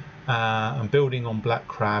that and building on Black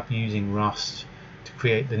Crab using Rust to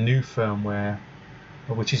create the new firmware,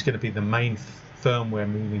 which is going to be the main firmware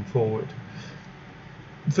moving forward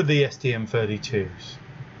for the STM32s.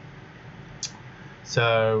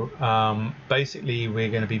 So basically, we're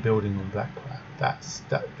going to be building on Black Crab.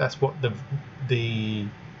 That's what the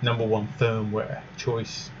number one firmware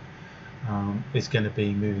choice is going to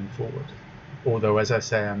be moving forward. Although, as I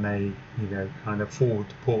say, I may kind of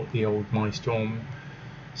forward port the old myStorm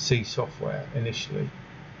C software initially.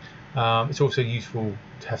 It's also useful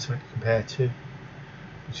to have something to compare to,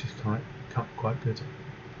 which is quite good.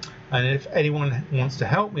 And if anyone wants to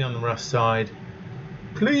help me on the Rust side,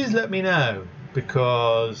 please let me know,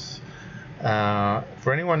 because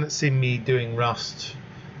for anyone that's seen me doing Rust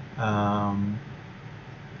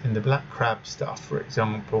in the Black Crab stuff, for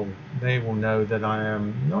example, they will know that I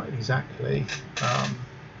am not exactly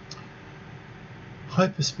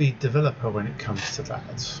hyperspeed developer when it comes to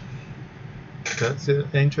that. That's an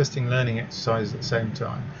interesting learning exercise at the same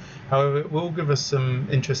time. However, it will give us some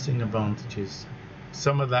interesting advantages.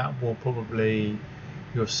 Some of that will probably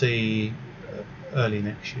you'll see early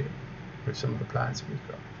next year with some of the plans we've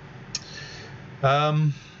got.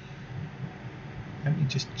 Let me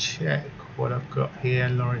just check what I've got here.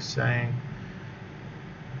 Laurie's saying,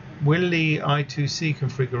 will the I2C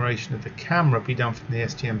configuration of the camera be done from the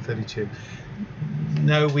STM32?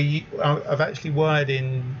 No, I've actually wired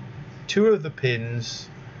in 2 of the pins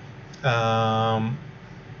to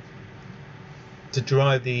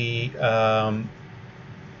drive the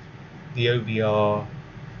OBR,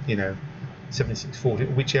 7640,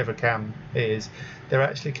 whichever cam is. They're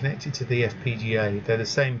actually connected to the FPGA. They're the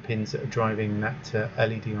same pins that are driving that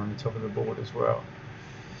LED on the top of the board as well.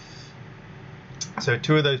 So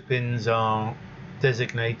 2 of those pins are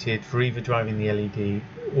designated for either driving the LED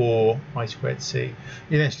or I2C. You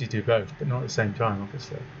can actually do both, but not at the same time,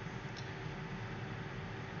 obviously.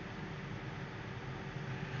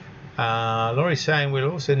 Laurie's saying we'll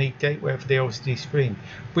also need gateway for the LCD screen.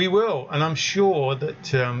 We will, and I'm sure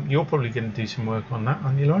that you're probably going to do some work on that,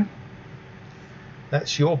 aren't you, Laurie?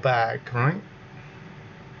 That's your bag, right?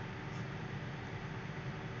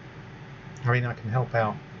 I mean, I can help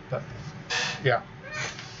out, but yeah.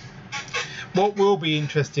 What will be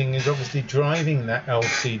interesting is obviously driving that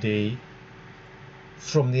LCD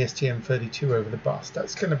from the STM32 over the bus.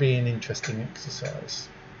 That's going to be an interesting exercise,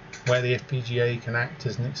 where the FPGA can act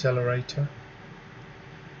as an accelerator.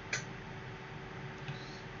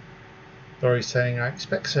 Laurie's saying, I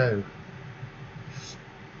expect so.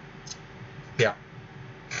 Yeah.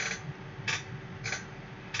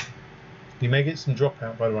 You may get some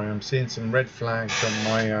dropout, by the way. I'm seeing some red flags on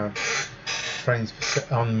my frames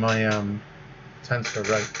on my transfer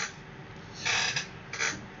rate.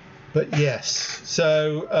 But yes,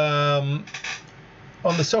 so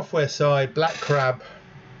on the software side, Black Crab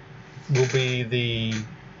will be the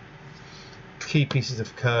key pieces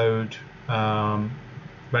of code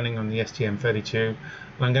running on the STM32. And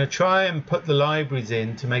I'm going to try and put the libraries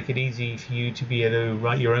in to make it easy for you to be able to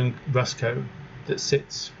write your own Rust code that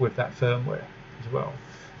sits with that firmware as well.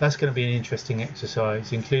 That's going to be an interesting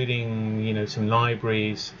exercise, including some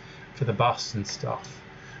libraries for the bus and stuff.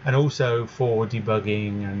 and also for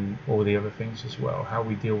debugging and all the other things as well, how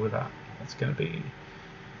we deal with that. That's going to be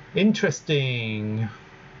interesting.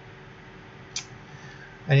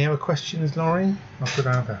 Any other questions, Laurie? I've got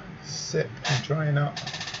to have a sip and drying up.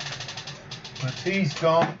 My tea's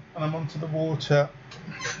gone and I'm onto the water.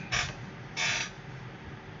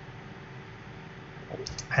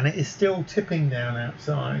 And it is still tipping down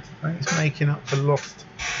outside. I think it's making up for lost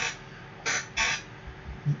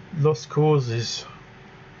causes.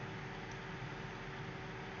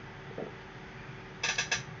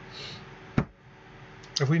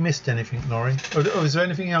 Have we missed anything, Laurie? Or is there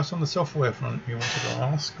anything else on the software front you wanted to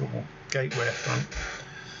ask, or gateway front?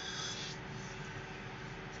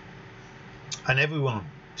 And everyone,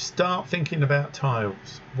 start thinking about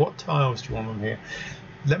tiles. What tiles do you want on here?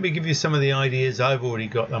 Let me give you some of the ideas I've already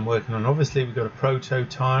got I'm working on. Obviously, we've got a proto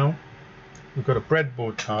tile. We've got a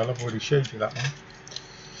breadboard tile. I've already showed you that one.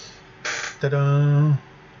 Ta-da!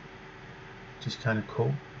 Just kind of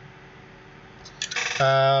cool.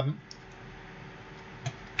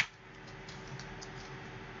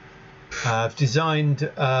 I've designed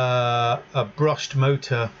a brushed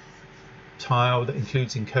motor tile that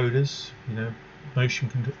includes encoders,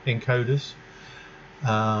 motion encoders.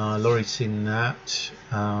 Laurie's seen that.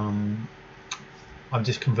 I'm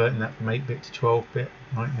just converting that from 8-bit to 12-bit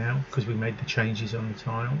right now because we made the changes on the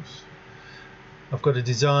tiles. I've got a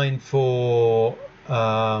design for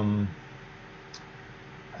a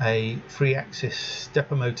 3-axis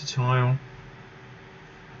stepper motor tile,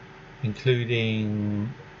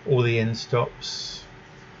 including all the end stops,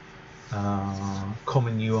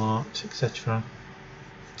 common UART, etc.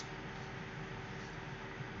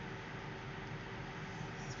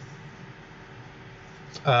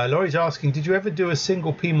 Laurie's asking, did you ever do a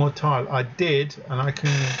single PMOD tile? I did, and I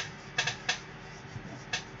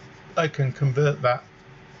can convert that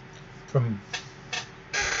from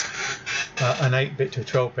an 8-bit to a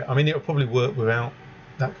 12-bit. I mean, it'll probably work without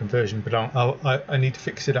that conversion, but I need to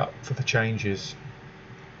fix it up for the changes.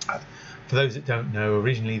 For those that don't know,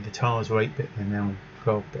 originally the tiles were 8-bit, they're now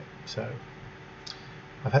 12-bit, so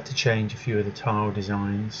I've had to change a few of the tile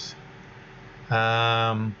designs.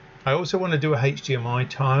 I also want to do a HDMI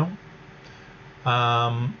tile,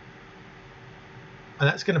 and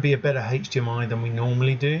that's going to be a better HDMI than we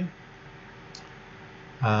normally do.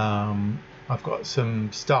 I've got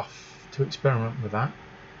some stuff to experiment with that.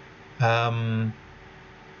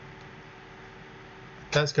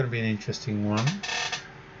 That's going to be an interesting one.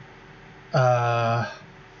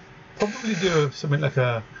 Probably do something like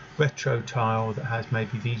a retro tile that has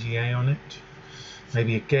maybe VGA on it,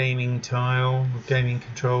 maybe a gaming tile with gaming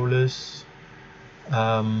controllers.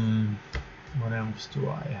 What else do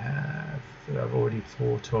I have that I've already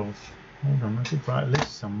thought of? Hold on, I did write a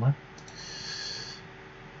list somewhere.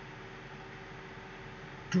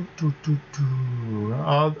 I'm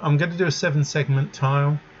going to do a 7-segment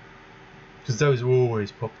tile because those are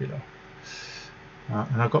always popular.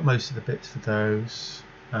 And I've got most of the bits for those.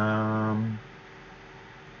 I'll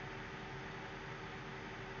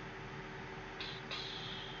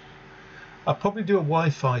probably do a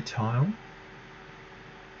Wi-Fi tile.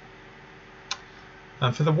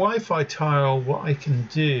 And for the Wi-Fi tile, what I can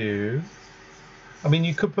do, I mean,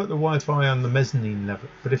 you could put the Wi-Fi on the mezzanine level,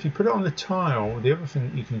 but if you put it on the tile, the other thing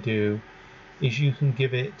that you can do is you can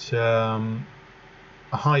give it a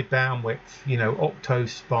high bandwidth,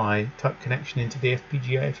 octo-SPI type connection into the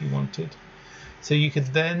FPGA if you wanted. So you could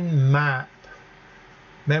then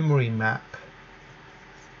memory map.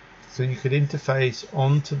 So you could interface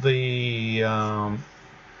onto the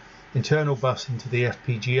internal bus into the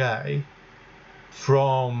FPGA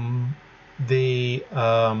from the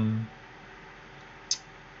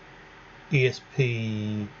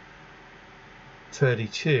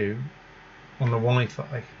ESP32 on the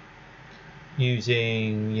Wi-Fi,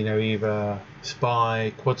 using either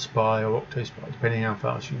SPI, quad SPI, or octo SPI, depending how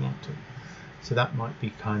fast you want to. So that might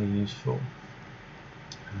be kind of useful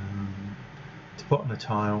to put on a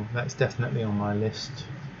tile. That's definitely on my list.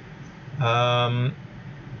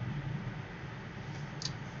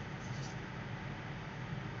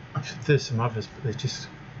 There's some others, but they're just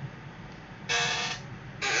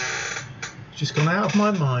gone out of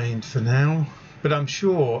my mind for now. But I'm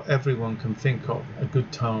sure everyone can think of a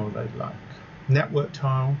good tile they'd like. Network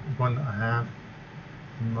tile is one that I have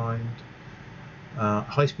in mind.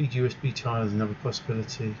 High-speed USB tile is another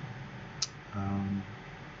possibility.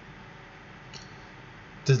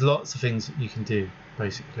 There's lots of things that you can do,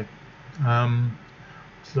 basically.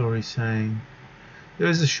 What's Laurie saying? There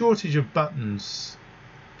is a shortage of buttons,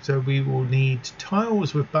 so we will need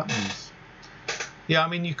tiles with buttons. Yeah, I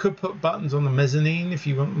mean, you could put buttons on the mezzanine if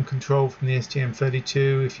you want them controlled from the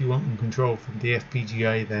STM32. If you want them controlled from the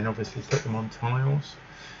FPGA, then obviously put them on tiles.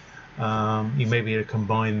 You may be able to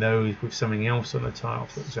combine those with something else on a tile,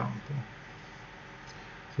 for example.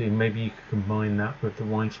 So maybe you could combine that with the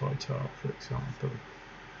Wi-Fi tile, for example.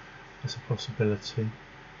 That's a possibility.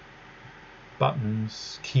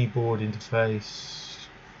 Buttons, keyboard interface,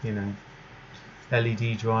 you know,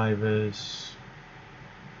 LED drivers.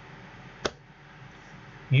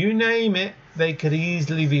 You name it, they could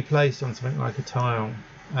easily be placed on something like a tile.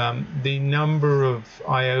 The number of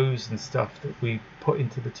IOs and stuff that we put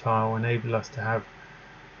into the tile enable us to have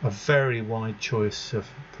a very wide choice of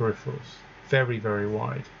peripherals. Very, very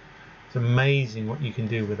wide. It's amazing what you can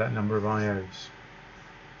do with that number of IOs.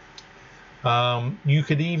 You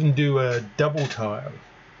could even do a double tile,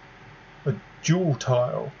 a dual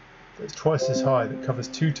tile that's twice as high that covers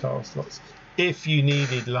 2 tile slots if you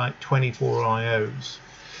needed like 24 IOs.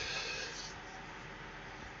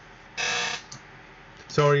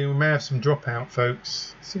 Sorry, we may have some dropout,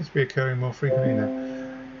 folks. It seems to be occurring more frequently now.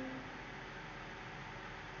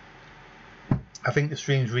 I think the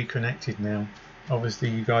stream's reconnected now. Obviously,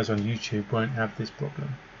 you guys on YouTube won't have this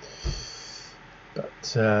problem. But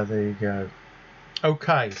there you go.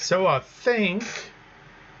 Okay, so I think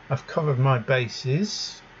I've covered my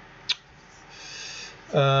bases.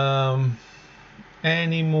 Any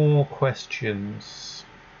more questions?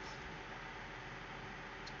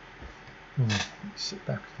 Let me sit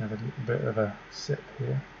back and have a little bit of a sip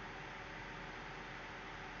here.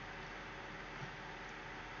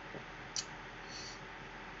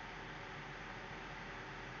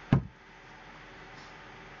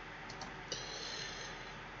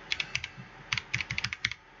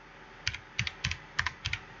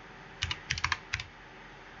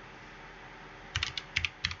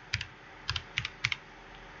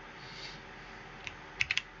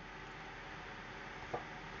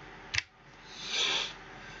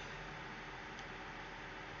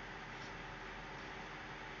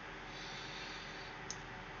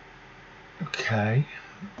 Okay,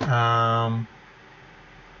 I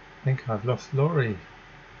think I've lost Laurie.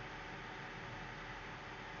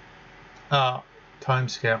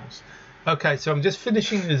 Timescales. Okay, so I'm just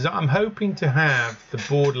finishing this. I'm hoping to have the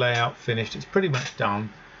board layout finished. It's pretty much done.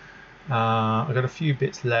 I've got a few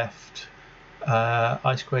bits left.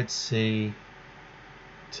 I2C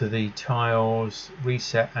to the tiles,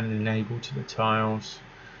 reset and enable to the tiles.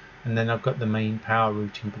 And then I've got the main power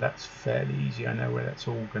routing, but that's fairly easy. I know where that's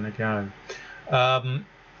all going to go.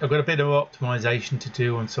 I've got a bit of optimization to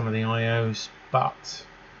do on some of the IOs, but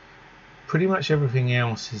pretty much everything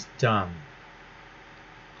else is done.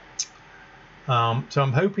 So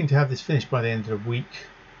I'm hoping to have this finished by the end of the week.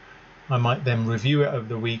 I might then review it over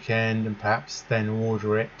the weekend and perhaps then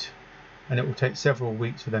order it. And it will take several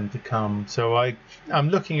weeks for them to come. So I'm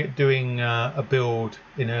looking at doing a build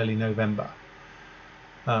in early November.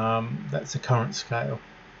 That's the current scale.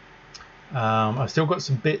 I've still got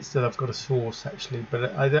some bits that I've got to source actually,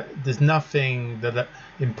 but there's nothing that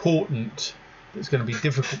important that's going to be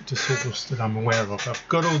difficult to source that I'm aware of. I've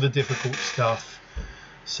got all the difficult stuff,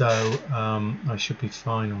 so I should be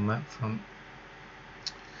fine on that front.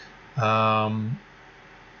 I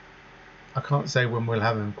can't say when we'll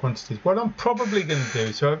have them in quantities. What I'm probably going to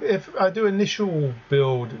do, so if I do initial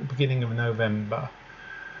build at the beginning of November,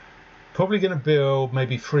 probably going to build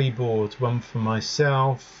maybe 3 boards, one for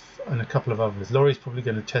myself and a couple of others. Laurie's probably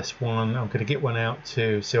going to test one. I'm going to get one out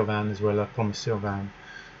to Sylvan as well. I promised Sylvan.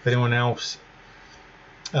 If anyone else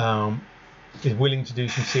is willing to do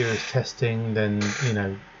some serious testing, then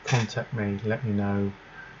contact me, let me know.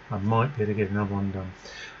 I might be able to get another one done.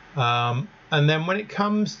 And then when it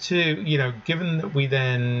comes to given that we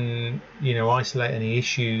then isolate any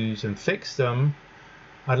issues and fix them,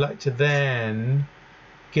 I'd like to then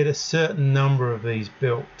get a certain number of these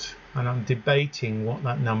built, and I'm debating what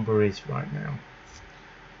that number is right now.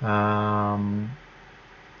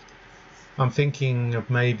 I'm thinking of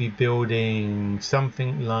maybe building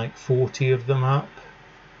something like 40 of them up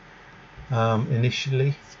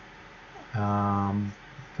initially,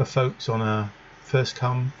 for folks on a first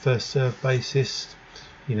come first serve basis.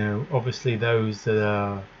 Obviously those that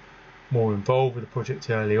are more involved with the project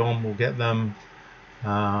early on will get them,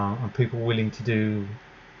 and people willing to do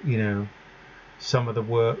some of the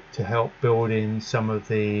work to help build in some of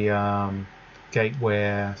the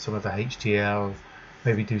gateware, some of the HDL,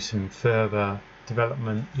 maybe do some further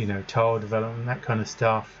development, tile development, that kind of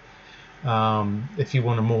stuff. If you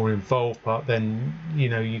want a more involved part, then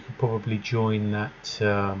you could probably join that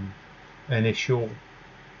initial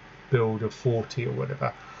build of 40 or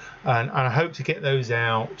whatever, and I hope to get those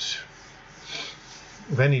out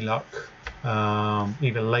with any luck,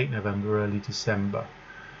 either late November, early December,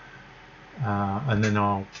 and then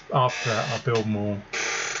after that I'll build more.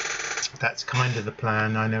 That's kind of the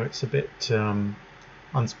plan. I know it's a bit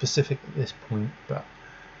unspecific at this point, but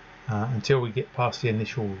until we get past the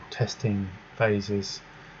initial testing phases,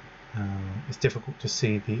 it's difficult to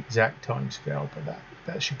see the exact time scale, but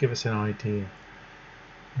that should give us an idea.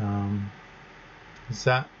 Does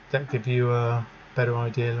that give you a better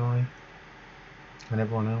idea, Laurie, and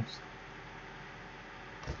everyone else?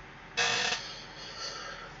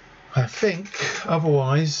 I think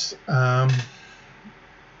otherwise,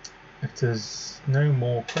 if there's no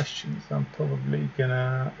more questions, I'm probably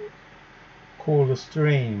gonna call the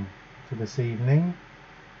stream for this evening.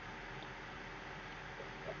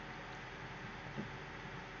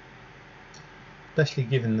 Especially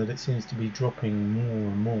given that it seems to be dropping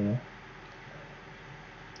more and more.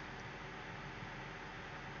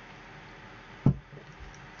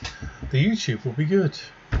 The YouTube will be good.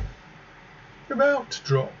 About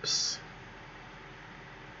drops.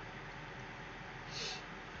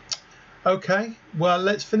 Okay, well,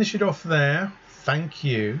 let's finish it off there. Thank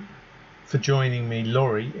you for joining me,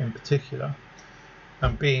 Laurie in particular,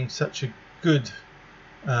 and being such a good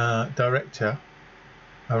director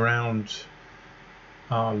around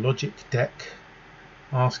our logic deck,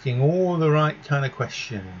 asking all the right kind of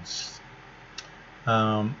questions.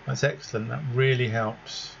 That's excellent. That really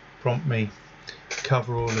helps prompt me to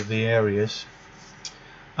cover all of the areas.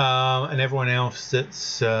 And everyone else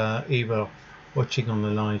that's either watching on the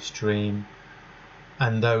live stream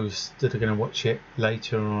and those that are going to watch it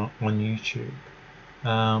later on YouTube.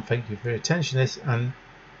 Thank you for your attention to this, and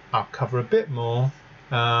I'll cover a bit more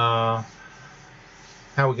how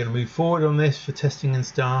we're going to move forward on this for testing and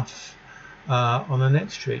stuff on the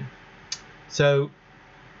next stream. So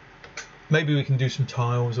maybe we can do some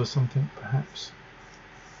tiles or something, perhaps.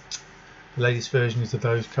 The latest versions of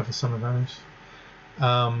those cover some of those.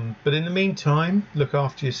 But in the meantime, look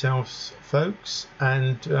after yourselves, folks,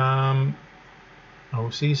 and I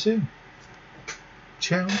will see you soon.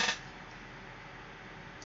 Ciao.